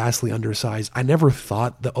so vastly undersized. I never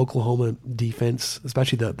thought the Oklahoma defense,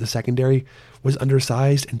 especially the secondary, was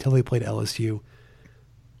undersized until they played LSU.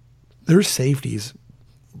 Their safeties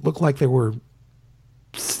look like they were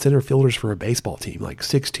center fielders for a baseball team, like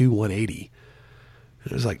 6'2", 180.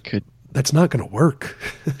 It was like, that's not going to work.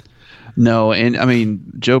 No, and I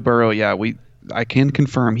mean, Joe Burrow, I can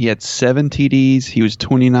confirm he had 7 TDs. He was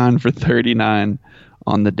 29 for 39,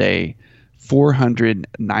 on the day,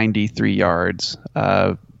 493 yards,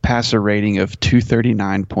 passer rating of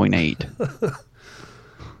 239.8.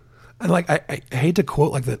 And I hate to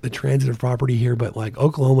quote like the transitive property here, but like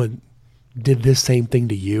Oklahoma did this same thing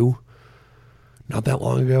to you not that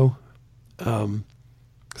long ago.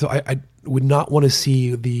 So I would not want to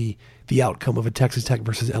see the outcome of a Texas Tech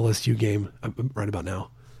versus LSU game right about now.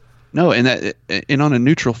 No, and on a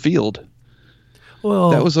neutral field.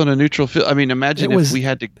 Well, that was on a neutral field. I mean, imagine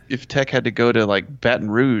if Tech had to go to like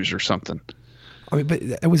Baton Rouge or something. I mean, but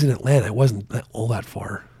it was in Atlanta. It wasn't all that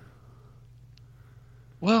far.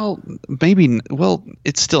 Well, maybe. Well,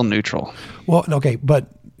 it's still neutral. Well, okay.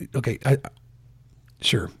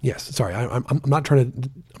 Sure. Yes. Sorry. I'm not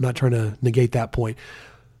trying to negate that point.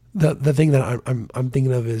 The thing that I'm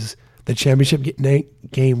thinking of is the championship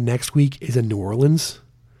game next week is in New Orleans.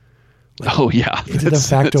 It's a de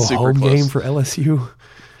facto home game for LSU.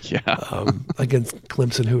 Yeah. Against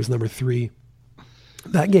Clemson, who was number 3.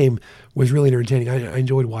 That game was really entertaining. I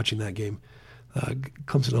enjoyed watching that game.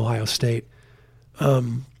 Clemson, Ohio State.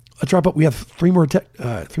 Let's wrap up. We have three more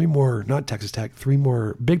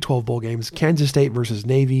Big 12 bowl games. Kansas State versus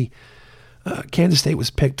Navy. Kansas State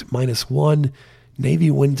was picked -1.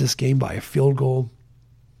 Navy wins this game by a field goal.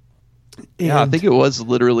 I think it was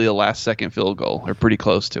literally a last-second field goal, or pretty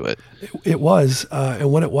close to it. It was,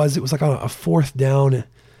 and when it was like on a 4th down.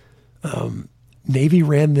 Navy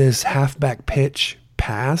ran this halfback pitch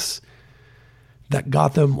pass that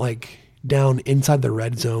got them like down inside the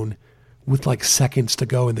red zone with like seconds to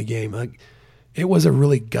go in the game. Like, it was a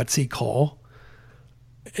really gutsy call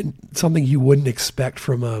and something you wouldn't expect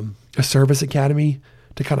from a service academy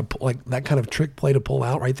to kind of like that kind of trick play to pull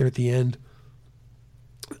out right there at the end.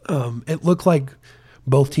 It looked like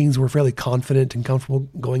both teams were fairly confident and comfortable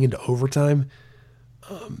going into overtime.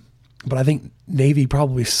 But I think Navy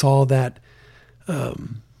probably saw that, what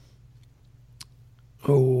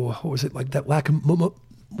was it, like that lack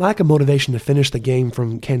of motivation to finish the game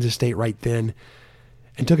from Kansas State right then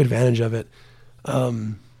and took advantage of it.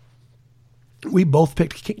 We both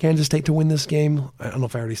picked Kansas State to win this game. I don't know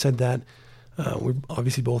if I already said that. We're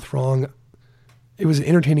obviously both wrong. It was an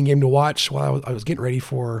entertaining game to watch while I was getting ready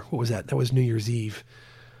for, what was that? That was New Year's Eve.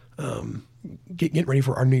 Getting ready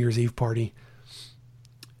for our New Year's Eve party.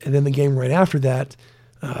 And then the game right after that,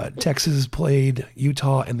 Texas played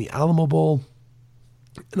Utah in the Alamo Bowl.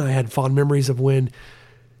 And I had fond memories of when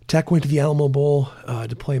Tech went to the Alamo Bowl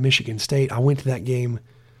to play Michigan State. I went to that game,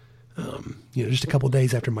 just a couple of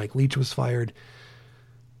days after Mike Leach was fired.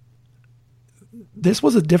 This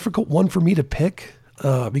was a difficult one for me to pick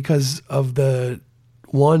because of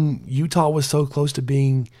Utah was so close to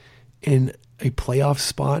being in a playoff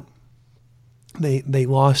spot. They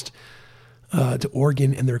lost to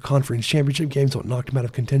Oregon in their conference championship game, so it knocked them out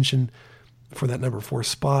of contention for that number 4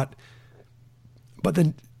 spot. But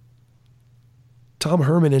then Tom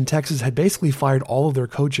Herman in Texas had basically fired all of their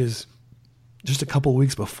coaches just a couple of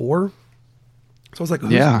weeks before. So I was like,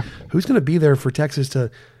 who's going to be there for Texas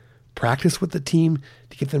to practice with the team,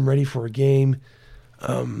 to get them ready for a game?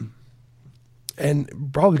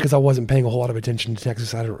 And probably because I wasn't paying a whole lot of attention to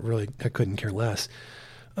Texas, I couldn't care less.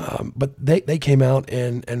 But they came out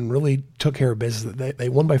and really took care of business. They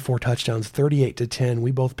won by 4 touchdowns, 38-10.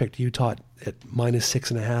 We both picked Utah at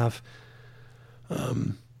 -6.5.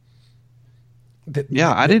 I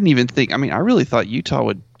didn't even think. I mean, I really thought Utah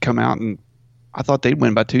would come out and I thought they'd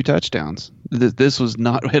win by 2 touchdowns. This was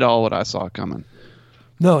not at all what I saw coming.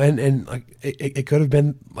 No, and like it could have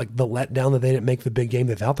been like the letdown that they didn't make the big game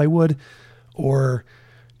they thought they would, or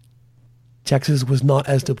Texas was not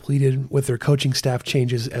as depleted with their coaching staff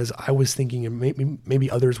changes as I was thinking, and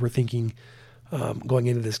maybe others were thinking going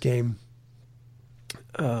into this game.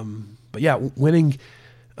 But yeah, winning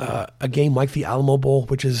a game like the Alamo Bowl,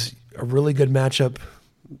 which is a really good matchup,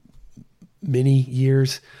 many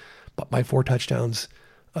years, but by 4 touchdowns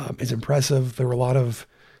is impressive. There were a lot of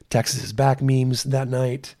Texas is back memes that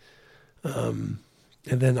night. And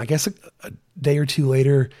then I guess a day or two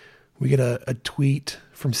later, we get a tweet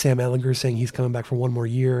from Sam Ehlinger saying he's coming back for 1 more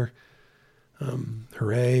year.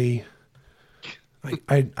 Hooray.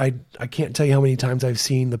 I can't tell you how many times I've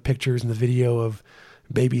seen the pictures and the video of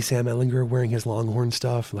baby Sam Ehlinger wearing his Longhorn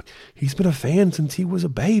stuff. Like, he's been a fan since he was a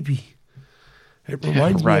baby. It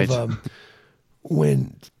reminds me of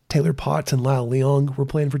when Taylor Potts and Lyle Leong were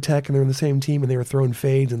playing for Tech, and they're on the same team, and they were throwing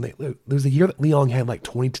fades. And there was a year that Leong had like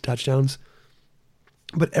 20 touchdowns.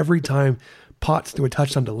 But every time Potts threw a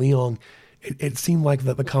touchdown to Leong, it seemed like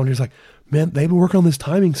the commentators like, man, they've been working on this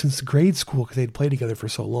timing since grade school because they'd played together for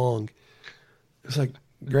so long. It's like,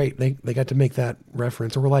 great, they got to make that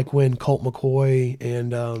reference. Or like when Colt McCoy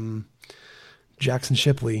and Jackson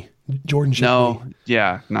Shipley, Jordan Shipley. No,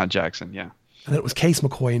 yeah, not Jackson. Yeah. And then it was Case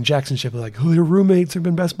McCoy and Jackson Shipley, like, oh, they're roommates. They've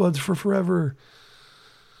been best buds for forever.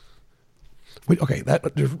 Wait, okay,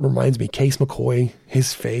 that just reminds me. Case McCoy,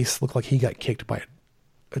 his face looked like he got kicked by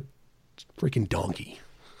a freaking donkey.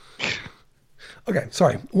 Okay,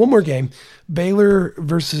 sorry. One more game. Baylor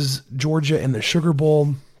versus Georgia in the Sugar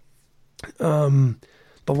Bowl. The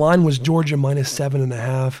line was Georgia minus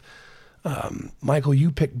 7.5. Michael,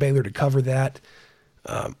 you picked Baylor to cover that.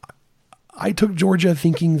 I took Georgia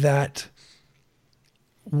thinking that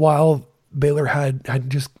while Baylor had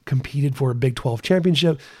just competed for a Big 12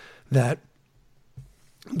 championship, that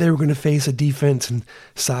they were going to face a defense and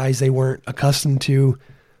size they weren't accustomed to.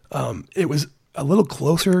 It was a little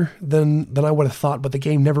closer than I would have thought, but the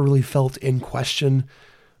game never really felt in question.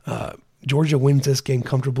 Georgia wins this game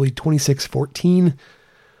comfortably, 26-14.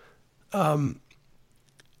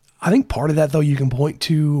 I think part of that, though, you can point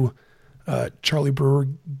to Charlie Brewer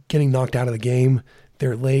getting knocked out of the game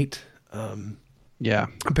there late.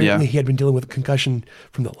 Apparently he had been dealing with a concussion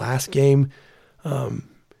from the last game, and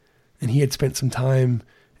he had spent some time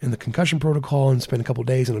in the concussion protocol and spent a couple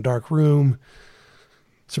days in a dark room.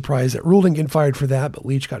 Surprised that Rule didn't get fired for that, but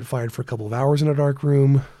Leach got fired for a couple of hours in a dark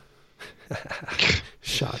room.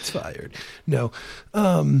 Shots fired. No.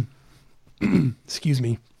 Excuse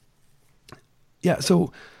me. Yeah,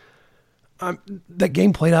 so that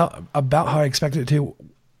game played out about how I expected it to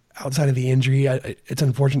outside of the injury. It's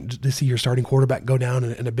unfortunate to see your starting quarterback go down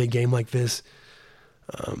in a big game like this.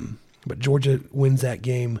 But Georgia wins that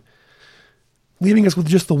game, leaving us with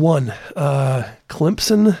just the one.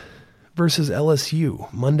 Clemson versus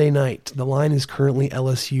LSU, Monday night. The line is currently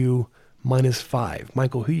LSU minus 5.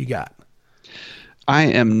 Michael, who you got? I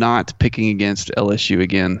am not picking against LSU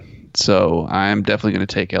again, so I'm definitely going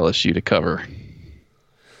to take LSU to cover.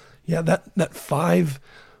 Yeah, that 5,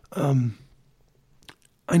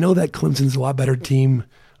 I know that Clemson's a lot better team,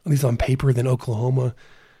 at least on paper, than Oklahoma.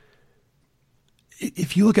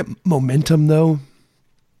 If you look at momentum, though,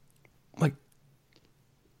 like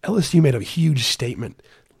LSU made a huge statement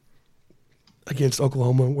against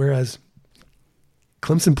Oklahoma, whereas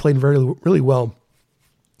Clemson played really well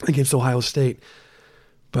against Ohio State,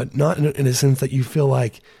 but not in a sense that you feel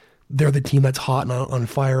like they're the team that's hot and on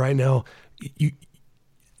fire right now.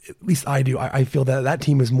 At least I do. I feel that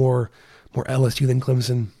team is more LSU than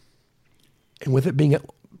Clemson. And with it being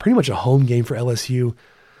pretty much a home game for LSU,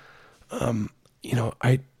 I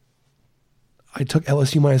took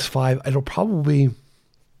LSU minus 5. It'll probably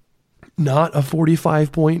not a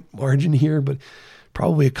 45-point margin here, but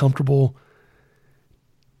probably a comfortable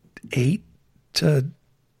 8 to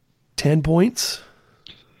 10 points.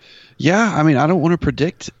 Yeah, I mean, I don't want to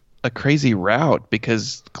predict a crazy rout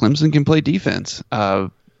because Clemson can play defense.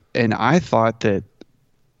 And I thought that,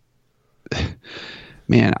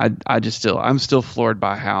 man, I'm still floored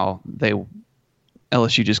by how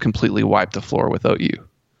LSU just completely wiped the floor with OU.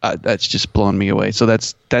 That's just blown me away. So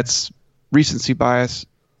that's recency bias.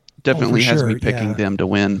 Definitely has me picking them to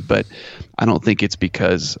win, but I don't think it's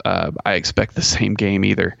because I expect the same game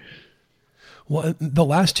either. Well, the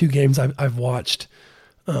last 2 games I've watched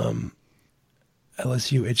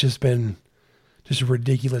LSU, it's just been just a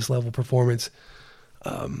ridiculous level performance.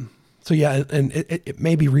 So yeah, and it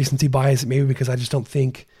may be recency bias. It may be because I just don't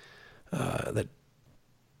think that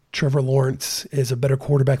Trevor Lawrence is a better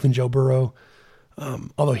quarterback than Joe Burrow,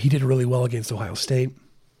 although he did really well against Ohio State.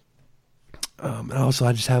 And also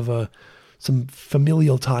I just have some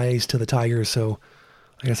familial ties to the Tigers, so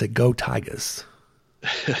I gotta say go Tigers.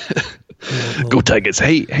 Go Tigers.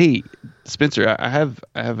 Hey, Spencer, I have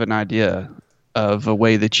an idea of a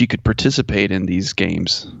way that you could participate in these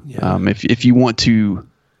games. Yeah. If you want to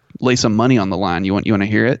lay some money on the line, you want to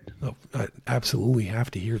hear it? Oh, I absolutely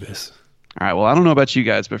have to hear this. All right. Well, I don't know about you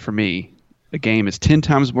guys, but for me, a game is 10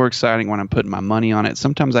 times more exciting when I'm putting my money on it.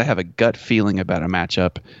 Sometimes I have a gut feeling about a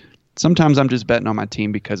matchup. Sometimes I'm just betting on my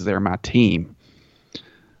team because they're my team.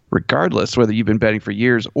 Regardless, whether you've been betting for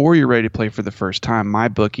years or you're ready to play for the first time,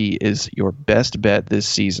 MyBookie is your best bet this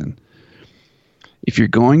season. If you're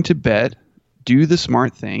going to bet, do the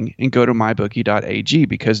smart thing and go to mybookie.ag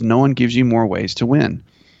because no one gives you more ways to win.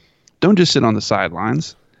 Don't just sit on the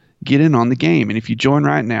sidelines. Get in on the game. And if you join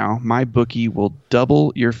right now, MyBookie will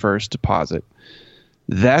double your first deposit.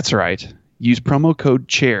 That's right. Use promo code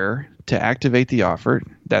CHAIR to activate the offer.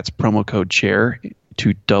 That's promo code CHAIR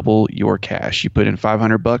to double your cash. You put in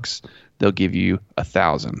 $500, they'll give you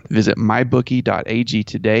 $1,000. Visit mybookie.ag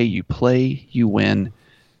today. You play, you win,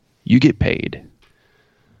 you get paid.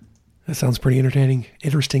 That sounds pretty entertaining,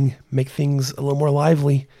 interesting. Make things a little more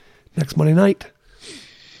lively next Monday night.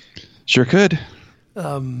 Sure could.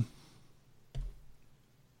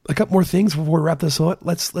 a couple more things before we wrap this up.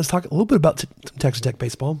 Let's talk a little bit about some Texas Tech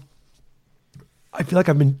baseball. I feel like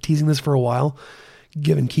I've been teasing this for a while,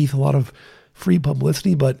 giving Keith a lot of free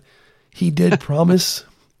publicity, but he did promise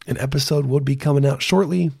an episode would be coming out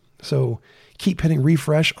shortly. So keep hitting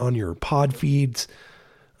refresh on your pod feeds.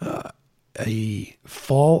 A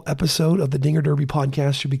fall episode of the Dinger Derby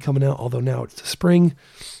podcast should be coming out, although now it's the spring.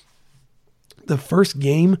 The first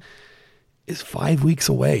game is 5 weeks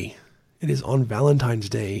away. It is on Valentine's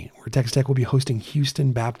Day, where Texas Tech will be hosting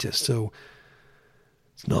Houston Baptist. So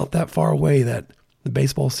it's not that far away that the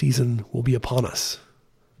baseball season will be upon us.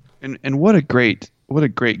 And what a great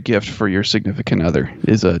gift for your significant other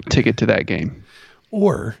is a ticket to that game.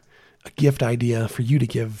 Or a gift idea for you to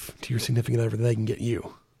give to your significant other that they can get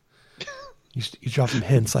you. You drop some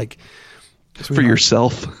hints like, for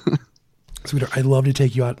yourself. Sweetheart, I'd love to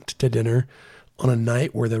take you out to dinner on a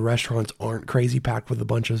night where the restaurants aren't crazy packed with a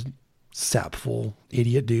bunch of sapful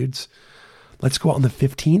idiot dudes. Let's go out on the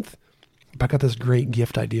 15th. I got this great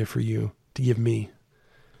gift idea for you to give me.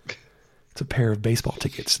 It's a pair of baseball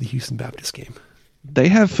tickets to the Houston Baptist game. They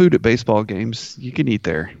have food at baseball games. You can eat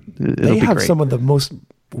there. They have some of the most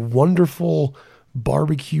wonderful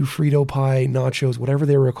barbecue Frito pie nachos, whatever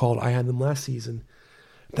they were called. I had them last season.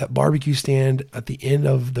 That barbecue stand at the end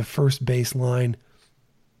of the first base line.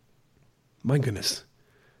 My goodness.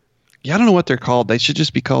 Yeah, I don't know what they're called. They should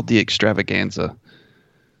just be called the Extravaganza.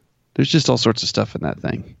 There's just all sorts of stuff in that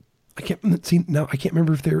thing. I can't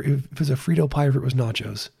remember if it was a Frito pie or if it was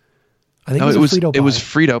nachos. I think it was Frito pie. It was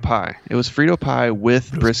Frito pie. It was Frito pie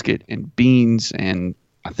with brisket and beans and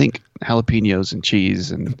I think jalapenos and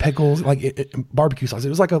cheese and pickles, barbecue sauce. It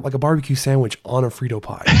was like a barbecue sandwich on a Frito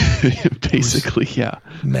pie. Basically, yeah.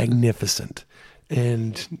 Magnificent.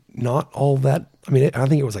 And not all that. I mean, I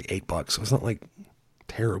think it was like $8, so it's not like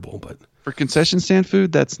terrible, but for concession stand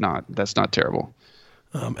food, that's not terrible.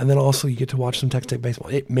 And then also you get to watch some Texas Tech baseball.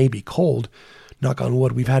 It may be cold, knock on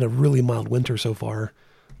wood. We've had a really mild winter so far.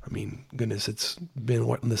 I mean, goodness, it's been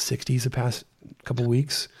in the 60s the past couple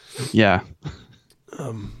weeks. Yeah.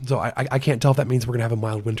 So I can't tell if that means we're going to have a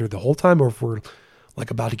mild winter the whole time or if we're like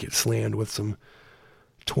about to get slammed with some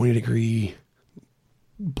 20-degree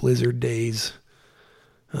blizzard days.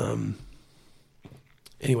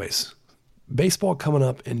 Anyways, baseball coming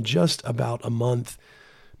up in just about a month.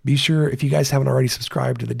 Be sure, if you guys haven't already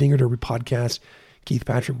subscribed to the Dinger Derby podcast, Keith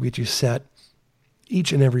Patrick will get you set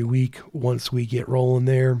each and every week once we get rolling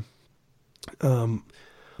there.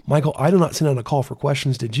 Michael, I did not send out a call for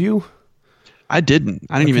questions. Did you? I didn't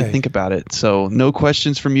even think about it. So no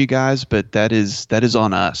questions from you guys, but that is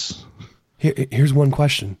on us. Here's one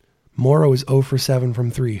question. Morrow is 0 for 7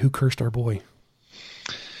 from 3. Who cursed our boy?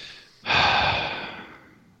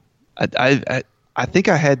 I think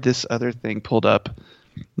I had this other thing pulled up.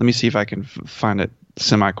 Let me see if I can find it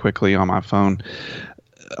semi quickly on my phone.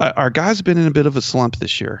 Our guy's been in a bit of a slump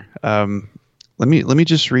this year. Let me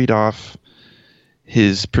just read off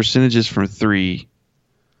his percentages from 3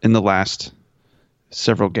 in the last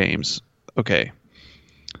several games. Okay.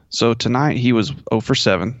 So tonight he was 0 for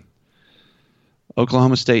 7.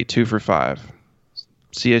 Oklahoma State 2 for 5.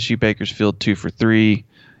 CSU Bakersfield 2 for 3.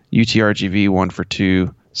 UTRGV 1 for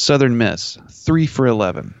 2. Southern Miss 3 for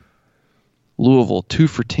 11. Louisville 2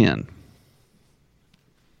 for 10.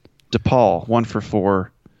 DePaul 1 for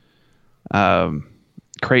 4.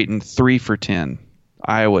 Creighton 3 for 10.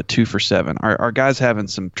 Iowa 2 for 7. Our guy's having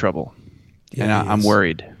some trouble, and I'm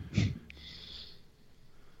worried.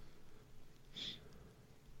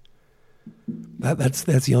 That's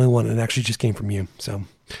the only one, and it actually just came from you. So I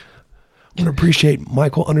want to appreciate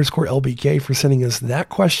Michael_LBK for sending us that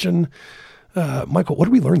question. Michael, what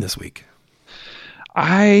did we learn this week?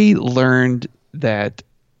 I learned that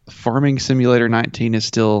Farming Simulator 19 is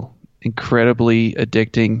still incredibly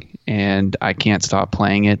addicting, and I can't stop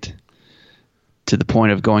playing it to the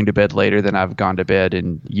point of going to bed later than I've gone to bed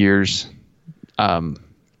in years,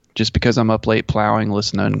 just because I'm up late plowing,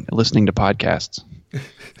 listening to podcasts.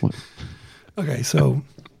 Okay, so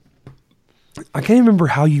I can't remember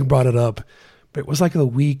how you brought it up, but it was like a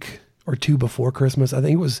week or two before Christmas. I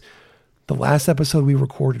think it was the last episode we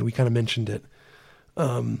recorded. We kind of mentioned it.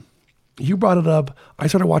 You brought it up. I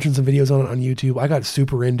started watching some videos on it on YouTube. I got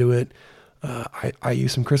super into it. I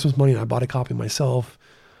used some Christmas money and I bought a copy myself.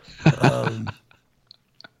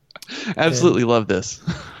 Absolutely love this.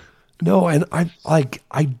 No, and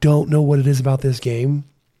I don't know what it is about this game,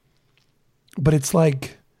 but it's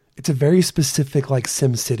a very specific like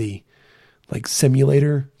Sim City, like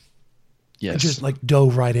simulator. Yes. I just like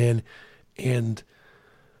dove right in, and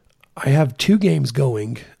I have 2 games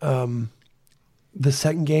going. The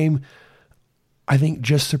second game, I think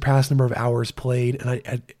just surpassed the number of hours played.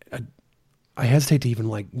 And I hesitate to even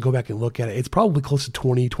like go back and look at it. It's probably close to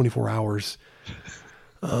 20, 24 hours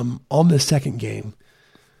on the second game.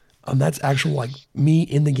 That's actual like me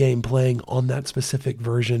in the game playing on that specific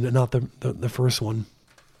version and not the first one,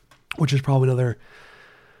 which is probably another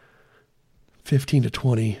 15 to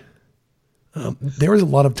 20. There was a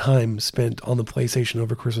lot of time spent on the PlayStation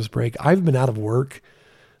over Christmas break. I've been out of work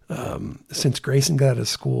since Grayson got out of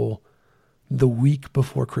school the week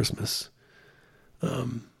before Christmas.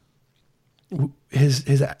 His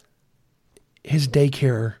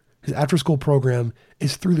daycare, his after school program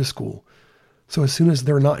is through the school. So as soon as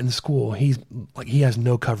they're not in school, he has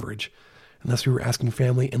no coverage unless we were asking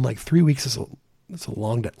family. And like 3 weeks is a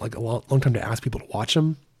long time to ask people to watch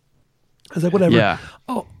them. I was like, whatever. Yeah.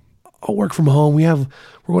 I'll work from home. We're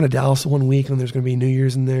going to Dallas 1 week and there's going to be New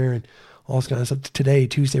Year's in there and all this kind of stuff. Today,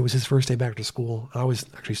 Tuesday was his first day back to school. I was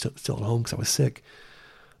actually still at home because I was sick.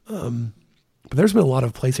 But there's been a lot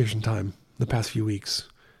of PlayStation time the past few weeks,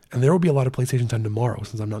 and there will be a lot of PlayStation time tomorrow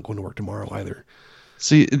since I'm not going to work tomorrow either.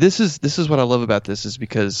 See, this is what I love about this is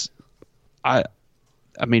because I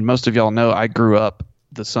mean, most of y'all know I grew up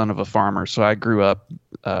the son of a farmer, so I grew up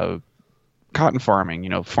cotton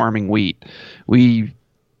farming, farming wheat. We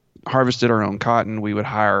harvested our own cotton. We would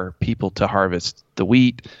hire people to harvest the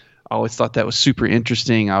wheat. I always thought that was super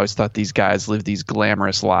interesting. I always thought these guys lived these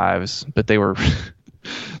glamorous lives, but they were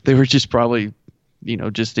just probably,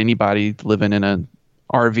 just anybody living in an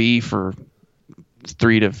RV for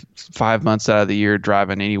 3 to 5 months out of the year,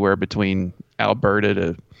 driving anywhere between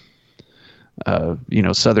Alberta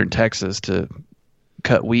to, southern Texas to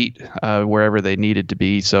cut wheat wherever they needed to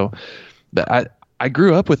be. So, but I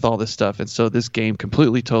grew up with all this stuff, and so this game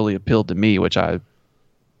completely, totally appealed to me, which I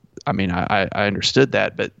understood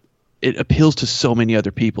that, but it appeals to so many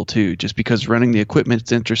other people too, just because running the equipment,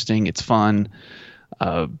 it's interesting, it's fun.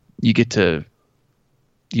 You get to,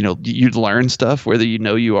 you learn stuff, whether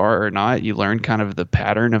you are or not. You learn kind of the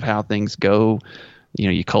pattern of how things go.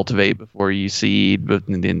 You cultivate before you seed,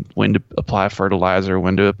 and then when to apply fertilizer,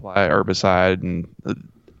 when to apply herbicide. And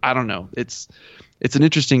I don't know. It's an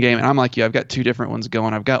interesting game. And I'm like you, I've got 2 different ones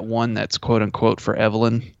going. I've got one that's quote unquote for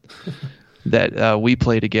Evelyn that we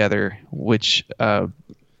play together, which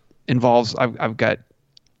involves, I've got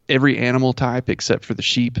every animal type except for the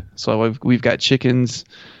sheep. So we've got chickens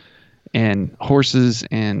and horses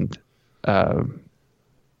and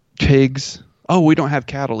pigs. Oh, we don't have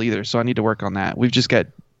cattle either, so I need to work on that. We've just got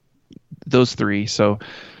those 3. So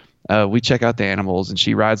we check out the animals, and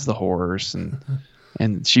she rides the horse,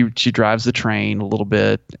 and she drives the train a little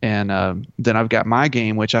bit. And then I've got my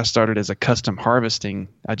game, which I started as a custom harvesting.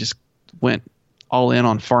 I just went all in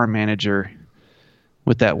on Farm Manager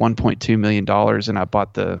with that $1.2 million, and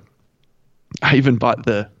I even bought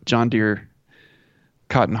the John Deere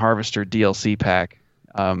Cotton Harvester DLC pack.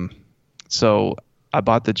 So I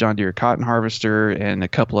bought the John Deere Cotton Harvester and a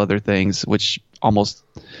couple other things, which almost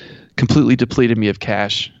completely depleted me of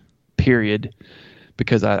cash, period,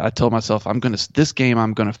 because I told myself this game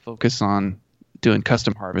I'm going to focus on doing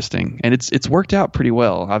custom harvesting, and it's worked out pretty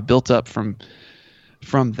well. I've built up from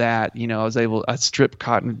that. I strip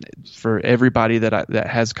cotton for everybody that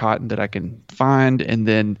has cotton that I can find, and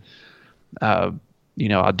then I'll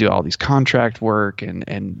do all these contract work,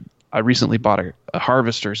 and I recently bought a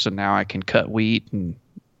harvester, so now I can cut wheat and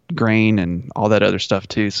grain and all that other stuff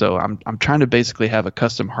too. So I'm trying to basically have a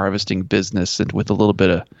custom harvesting business, and with a little bit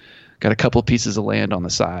of, got a couple pieces of land on the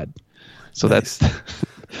side. So nice.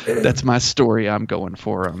 That's my story I'm going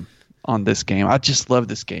for on this game. I just love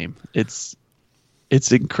this game. It's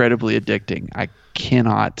incredibly addicting. I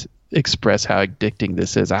cannot express how addicting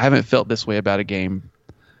this is. I haven't felt this way about a game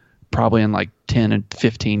probably in like 10 and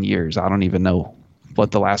 15 years. I don't even know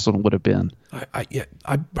what the last one would have been.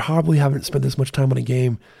 I probably haven't spent this much time on a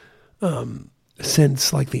game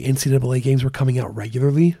since like the NCAA games were coming out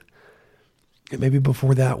regularly. And maybe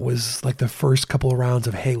before that was like the first couple of rounds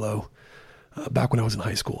of Halo back when I was in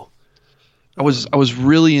high school. I was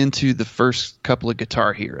really into the first couple of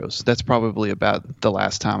Guitar Heroes. That's probably about the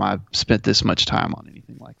last time I've spent this much time on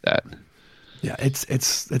anything like that. Yeah,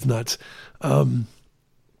 it's nuts.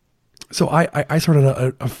 So I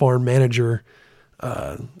started a Farm Manager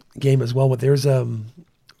game as well, but there's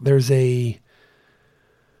a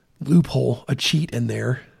loophole, a cheat in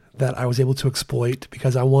there that I was able to exploit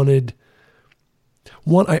because I wanted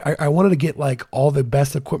to get like all the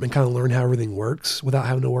best equipment, kind of learn how everything works without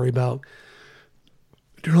having to worry about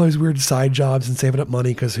doing all these weird side jobs and saving up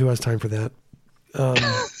money, because who has time for that?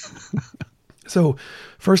 So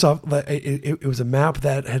first off, it was a map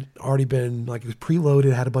that had already been, like, it was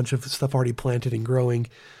preloaded, had a bunch of stuff already planted and growing.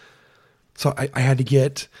 So I had to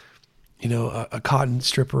get, a cotton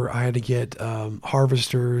stripper. I had to get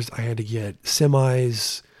harvesters. I had to get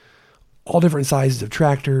semis, all different sizes of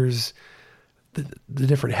tractors, the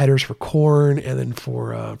different headers for corn, and then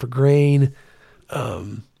for grain, all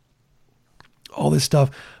this stuff.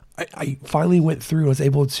 I finally went through and was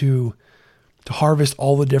able to harvest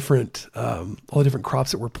all the different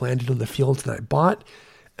crops that were planted on the fields that I bought.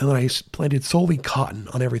 And then I planted solely cotton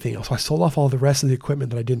on everything else. So I sold off all the rest of the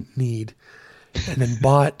equipment that I didn't need and then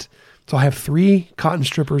bought. So I have 3 cotton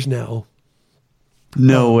strippers now.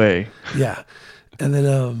 No way. Yeah. And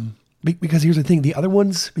then, because here's the thing, the other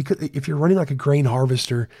ones, because if you're running like a grain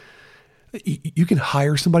harvester, you can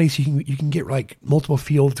hire somebody so you can get like multiple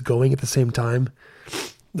fields going at the same time.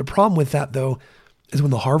 The problem with that though, is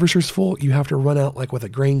when the harvester's full, you have to run out like with a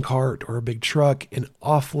grain cart or a big truck and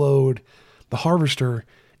offload the harvester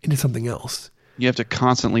into something else. You have to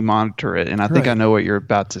constantly monitor it, and I think I know what you're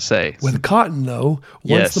about to say. With cotton, though, once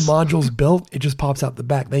Yes. the module's built, it just pops out the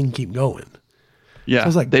back. They can keep going. Yeah, So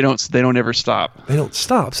it's like they don't ever stop. They don't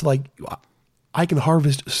stop. So like, I can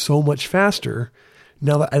harvest so much faster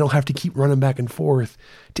now that I don't have to keep running back and forth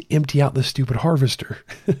to empty out the stupid harvester.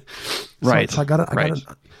 Right. So I got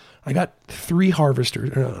 3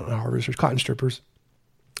 cotton strippers,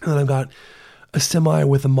 and then I've got a semi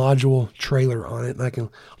with a module trailer on it, and I can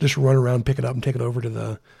just run around, pick it up, and take it over to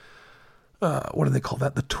the, what do they call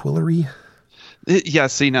that? The Twillery? Yeah,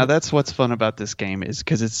 see, now that's what's fun about this game is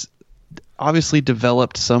because it's obviously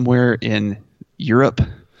developed somewhere in Europe.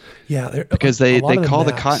 Yeah. Because they call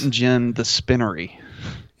the maps. cotton gin the spinnery.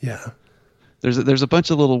 Yeah. There's a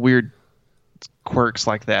bunch of little weird quirks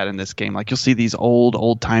like that in this game. Like you'll see these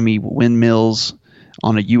old-timey windmills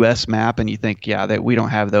on a U.S. map, and you think, that we don't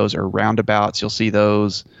have those, or roundabouts. You'll see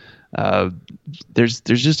those. There's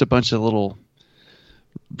just a bunch of little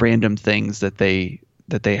random things that they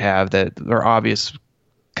have that are obvious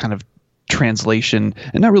kind of translation,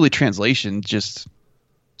 and not really translation, just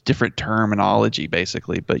different terminology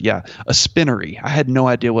basically. But yeah, a spinnery. I had no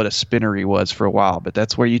idea what a spinnery was for a while, but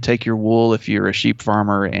that's where you take your wool if you're a sheep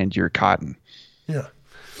farmer and your cotton. Yeah.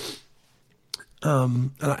 And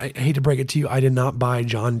I hate to break it to you, I did not buy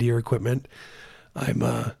John Deere equipment.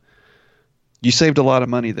 You saved a lot of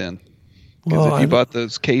money then. Because Well, if you bought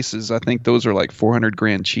those cases, I think those are like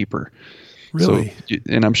 $400,000 cheaper. Really? So,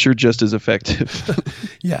 and I'm sure just as effective.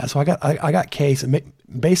 Yeah. So I got case, and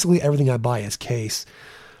basically everything I buy is case.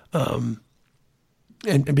 And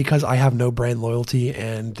because I have no brand loyalty,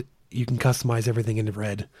 and you can customize everything into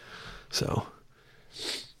red. So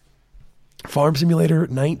Farm Simulator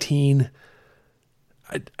 19,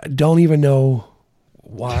 I don't even know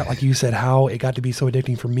why, like you said, how it got to be so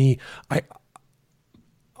addicting for me.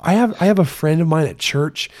 I have a friend of mine at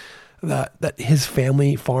church that his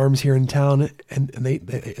family farms here in town, and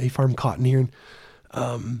they farm cotton here.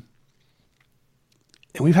 And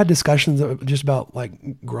we've had discussions just about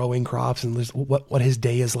like growing crops and just what his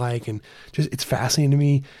day is like, and just it's fascinating to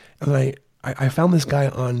me. And I found this guy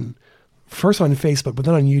first on Facebook, but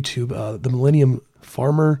then on YouTube, the Millennium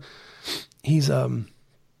Farmer. He's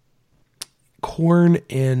corn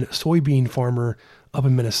and soybean farmer up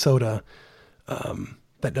in Minnesota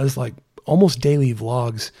that does like almost daily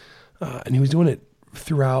vlogs, and he was doing it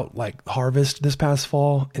throughout like harvest this past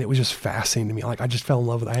fall, and it was just fascinating to me. Like I just fell in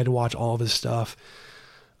love with it. I had to watch all of his stuff,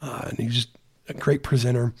 and he's just a great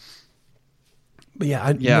presenter. But yeah, I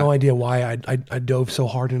had no idea why I dove so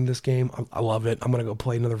hard into this game. I love it. I'm gonna go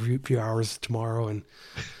play another few hours tomorrow and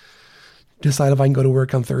decide if I can go to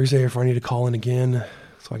work on Thursday or if I need to call in again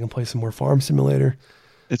so I can play some more Farm Simulator.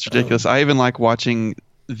 It's ridiculous. I even like watching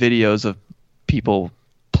videos of people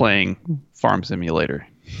playing Farm Simulator.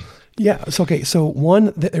 Yeah. So, okay. So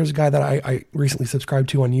there's a guy that I recently subscribed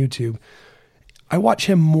to on YouTube. I watch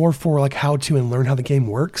him more for like how to and learn how the game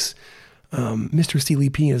works. Mr.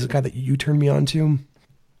 CLP is a guy that you turned me on to.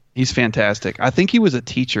 He's fantastic. I think he was a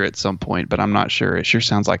teacher at some point, but I'm not sure. It sure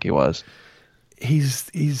sounds like he was.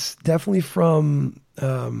 He's definitely from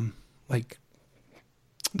like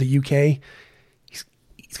the UK.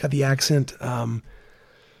 He's got the accent.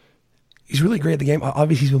 He's really great at the game.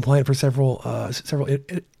 Obviously, he's been playing for several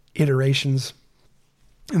iterations.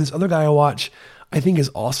 And this other guy I watch, I think, is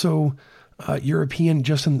also European,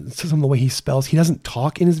 just in some of the way he spells. He doesn't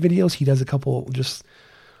talk in his videos. He does a couple just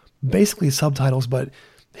basically subtitles, but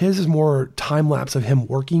his is more time lapse of him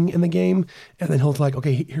working in the game. And then he'll like,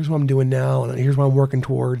 okay, here's what I'm doing now, and here's what I'm working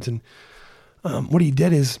towards. And what he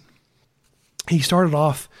did is he started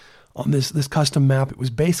off on this custom map. It was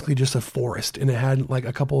basically just a forest, and it had like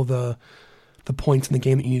a couple of the points in the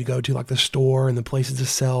game that you need to go to, like the store and the places to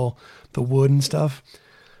sell the wood and stuff.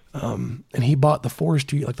 And he bought the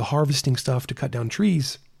forestry, like the harvesting stuff to cut down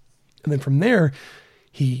trees. And then from there,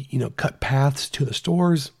 he, cut paths to the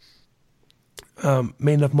stores,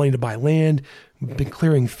 made enough money to buy land, been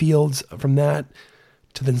clearing fields from that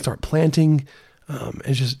to then start planting.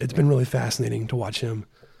 It's been really fascinating to watch him.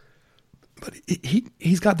 But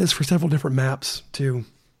he's got this for several different maps too.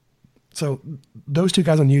 So those two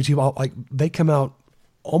guys on YouTube, they come out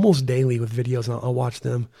almost daily with videos, and I'll watch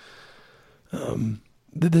them. I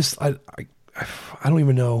don't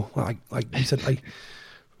even know. Like you said,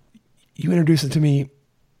 you introduced it to me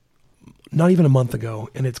not even a month ago,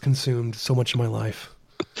 and it's consumed so much of my life.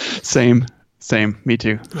 Same. Me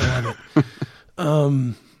too. I love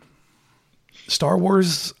it. Star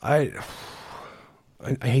Wars, I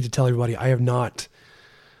hate to tell everybody, I've not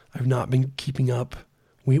been keeping up.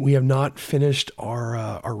 We have not finished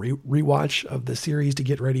our rewatch of the series to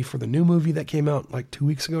get ready for the new movie that came out like 2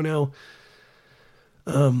 weeks ago now.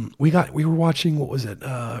 We were watching, what was it?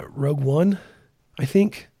 Rogue One, I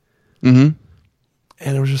think. Mm-hmm.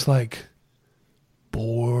 And it was just like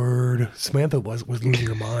bored. Samantha was losing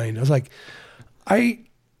her mind. I was like, I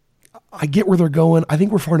get where they're going. I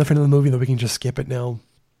think we're far enough into the movie that we can just skip it now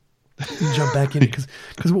and jump back in it.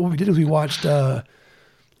 Because what we did is we watched A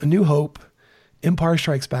New Hope, Empire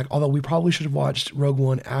Strikes Back, although we probably should have watched Rogue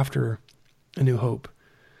One after A New Hope.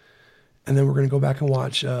 And then we're going to go back and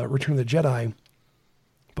watch Return of the Jedi.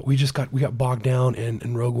 But we got bogged down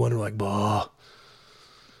in Rogue One. We're like, bah.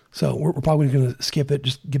 So we're probably going to skip it,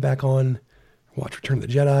 just get back on, watch Return of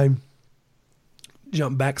the Jedi,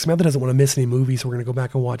 jump back. Samantha doesn't want to miss any movies, so we're going to go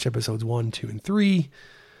back and watch episodes 1, 2, and 3.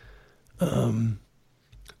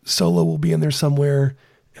 Solo will be in there somewhere,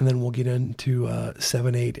 and then we'll get into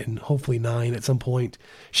 7, 8, and hopefully 9 at some point.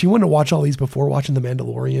 She wanted to watch all these before watching The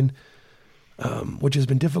Mandalorian, which has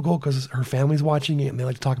been difficult because her family's watching it, and they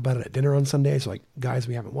like to talk about it at dinner on Sunday. So like, guys,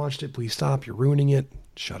 we haven't watched it. Please stop. You're ruining it.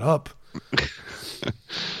 Shut up.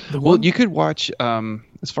 Well, you could watch,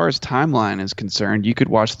 as far as timeline is concerned, you could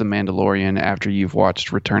watch The Mandalorian after you've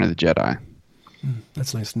watched Return of the Jedi.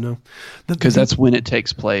 That's nice to know. Because that's when it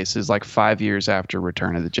takes place, is like 5 years after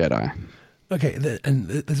Return of the Jedi. Okay, and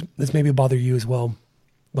this maybe bother you as well.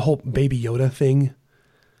 The whole Baby Yoda thing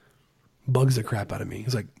bugs the crap out of me.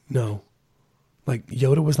 It's like, no. Like,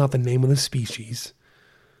 Yoda was not the name of the species.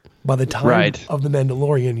 By the time of The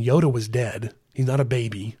Mandalorian, Yoda was dead. He's not a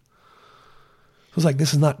baby. So it's like,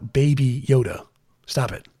 this is not Baby Yoda.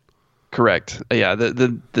 Stop it. Correct. Yeah,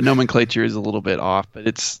 the nomenclature is a little bit off, but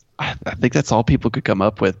I think that's all people could come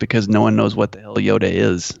up with because no one knows what the hell Yoda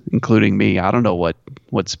is, including me. I don't know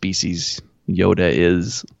what species Yoda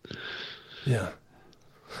is. Yeah.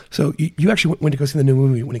 So you actually went to go see the new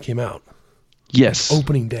movie when it came out? Yes. Like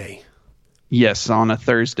opening day? Yes, on a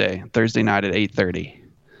Thursday night at 8:30.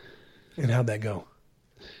 And how'd that go?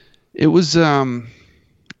 It was, I'm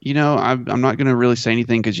not going to really say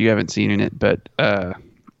anything because you haven't seen it, but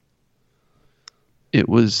it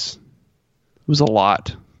was a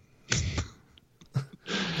lot.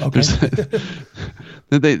 Okay.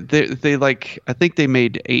 they like, I think they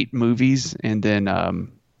made 8 movies and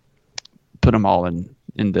then put them all in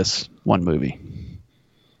this one movie.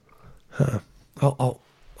 Huh. I'll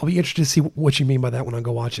be interested to see what you mean by that when I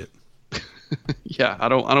go watch it. Yeah, I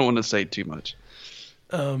don't want to say too much.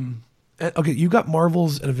 Okay, you got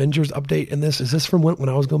Marvel's and Avengers update in this. Is this from when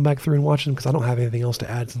I was going back through and watching? Because I don't have anything else to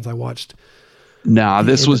add since I watched. Nah,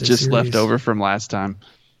 this was just left over from last time.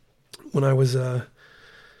 When I was, I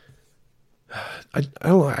don't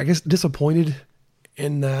know, I guess disappointed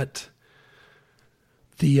in that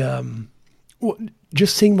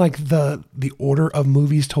just seeing like the order of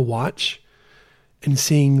movies to watch and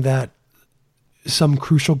seeing that some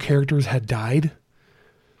crucial characters had died.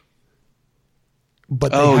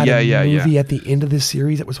 But they had a movie at the end of this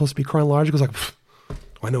series that was supposed to be chronological. It was like,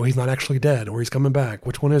 I know he's not actually dead or he's coming back.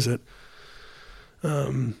 Which one is it?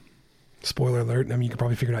 Spoiler alert. I mean, you can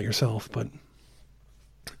probably figure it out yourself, but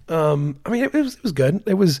I mean, it was good.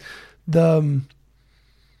 It was the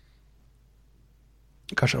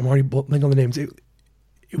gosh, I'm already blanking on the names. It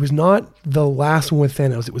was not the last one with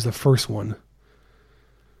Thanos. It was the first one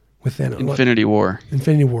with Thanos. Infinity War.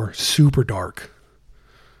 Infinity War. Super dark.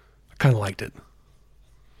 I kind of liked it.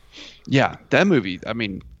 Yeah, that movie. I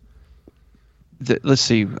mean, let's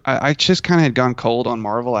see. I just kind of had gone cold on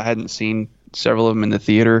Marvel. I hadn't seen several of them in the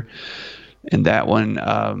theater, and that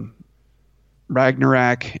one,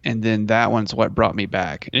 Ragnarok, and then that one's what brought me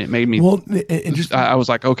back. And it made me. Well, I was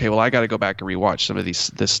like, okay, well, I got to go back and rewatch some of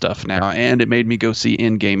this stuff now, and it made me go see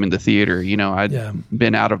Endgame in the theater. You know, I'd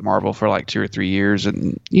been out of Marvel for like 2 or 3 years,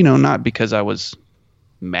 and not because I was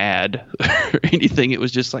mad or anything. It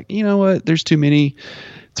was just like, you know what? There's too many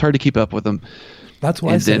It's hard to keep up with them. That's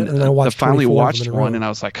why I said it, and I watched finally 24 watched one, and I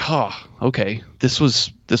was like, oh, okay, this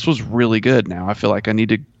was really good. Now I feel like I need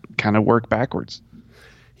to kind of work backwards.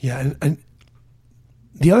 Yeah, and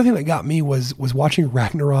the other thing that got me was watching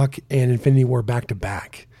Ragnarok and Infinity War back to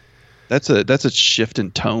back. That's a shift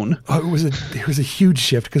in tone. Oh, it was a huge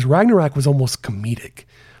shift because Ragnarok was almost comedic,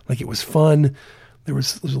 like it was fun. There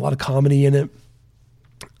was a lot of comedy in it.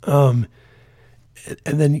 And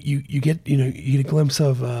then you get a glimpse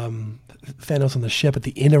of Thanos on the ship at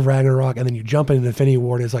the end of Ragnarok, and then you jump into Infinity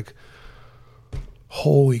War, and it's like,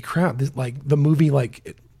 holy crap! This, like the movie,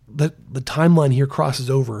 like the timeline here crosses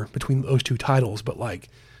over between those two titles, but like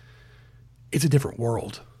it's a different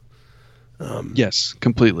world. Yes,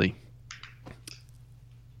 completely.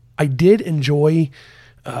 I did enjoy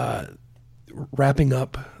wrapping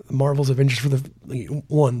up Marvel's Avengers for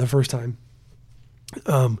the first time.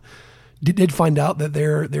 Did find out that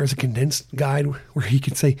there's a condensed guide where you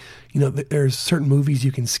can say, there's certain movies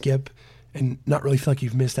you can skip and not really feel like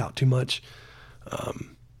you've missed out too much.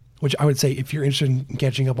 Which I would say, if you're interested in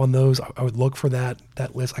catching up on those, I would look for that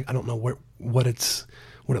list. I don't know what it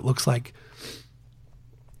looks like.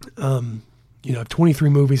 If 23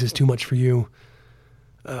 movies is too much for you,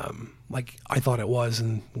 like I thought it was,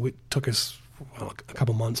 and it took us a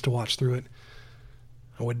couple months to watch through it,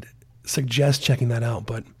 I would suggest checking that out.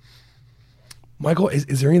 But Michael,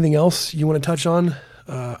 is there anything else you want to touch on,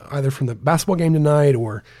 either from the basketball game tonight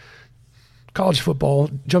or college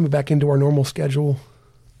football, jumping back into our normal schedule?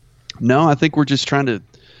 No, I think we're just trying to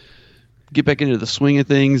get back into the swing of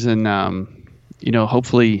things, and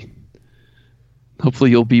hopefully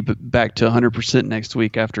you'll be back to 100% next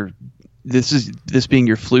week after this being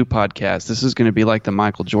your flu podcast. This is going to be like your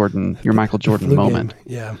Michael Jordan moment. Game.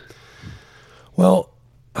 Yeah. Well,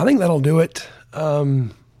 I think that'll do it.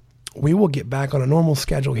 We will get back on a normal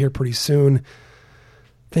schedule here pretty soon.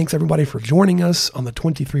 Thanks everybody for joining us on the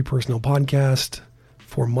 23 Personnel Podcast.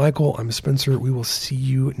 For Michael, I'm Spencer. We will see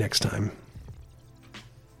you next time.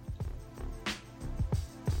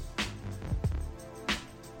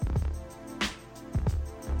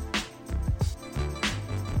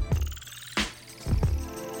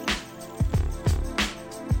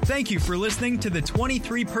 Thank you for listening to the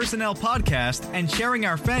 23 Personnel Podcast and sharing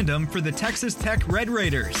our fandom for the Texas Tech Red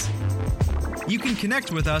Raiders. You can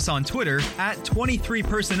connect with us on Twitter at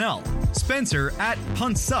 23personnel, Spencer at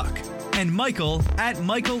Puntsuck, and Michael at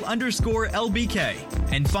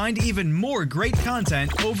Michael_LBK, and find even more great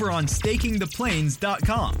content over on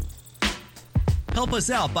stakingtheplains.com. Help us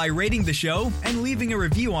out by rating the show and leaving a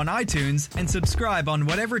review on iTunes, and subscribe on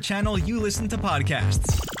whatever channel you listen to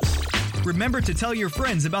podcasts. Remember to tell your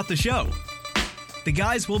friends about the show. The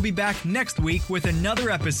guys will be back next week with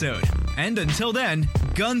another episode. And until then,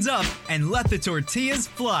 guns up and let the tortillas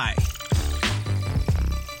fly.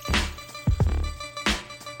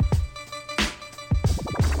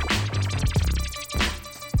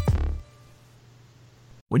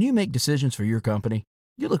 When you make decisions for your company,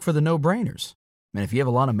 you look for the no-brainers. And if you have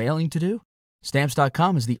a lot of mailing to do,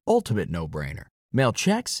 Stamps.com is the ultimate no-brainer. Mail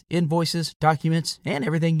checks, invoices, documents, and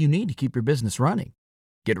everything you need to keep your business running.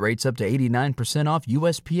 Get rates up to 89% off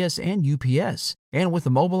USPS and UPS. And with the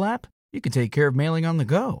mobile app, you can take care of mailing on the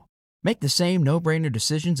go. Make the same no-brainer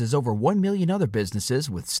decisions as over 1 million other businesses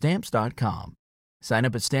with Stamps.com. Sign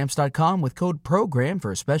up at Stamps.com with code PROGRAM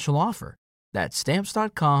for a special offer. That's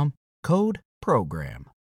Stamps.com, code PROGRAM.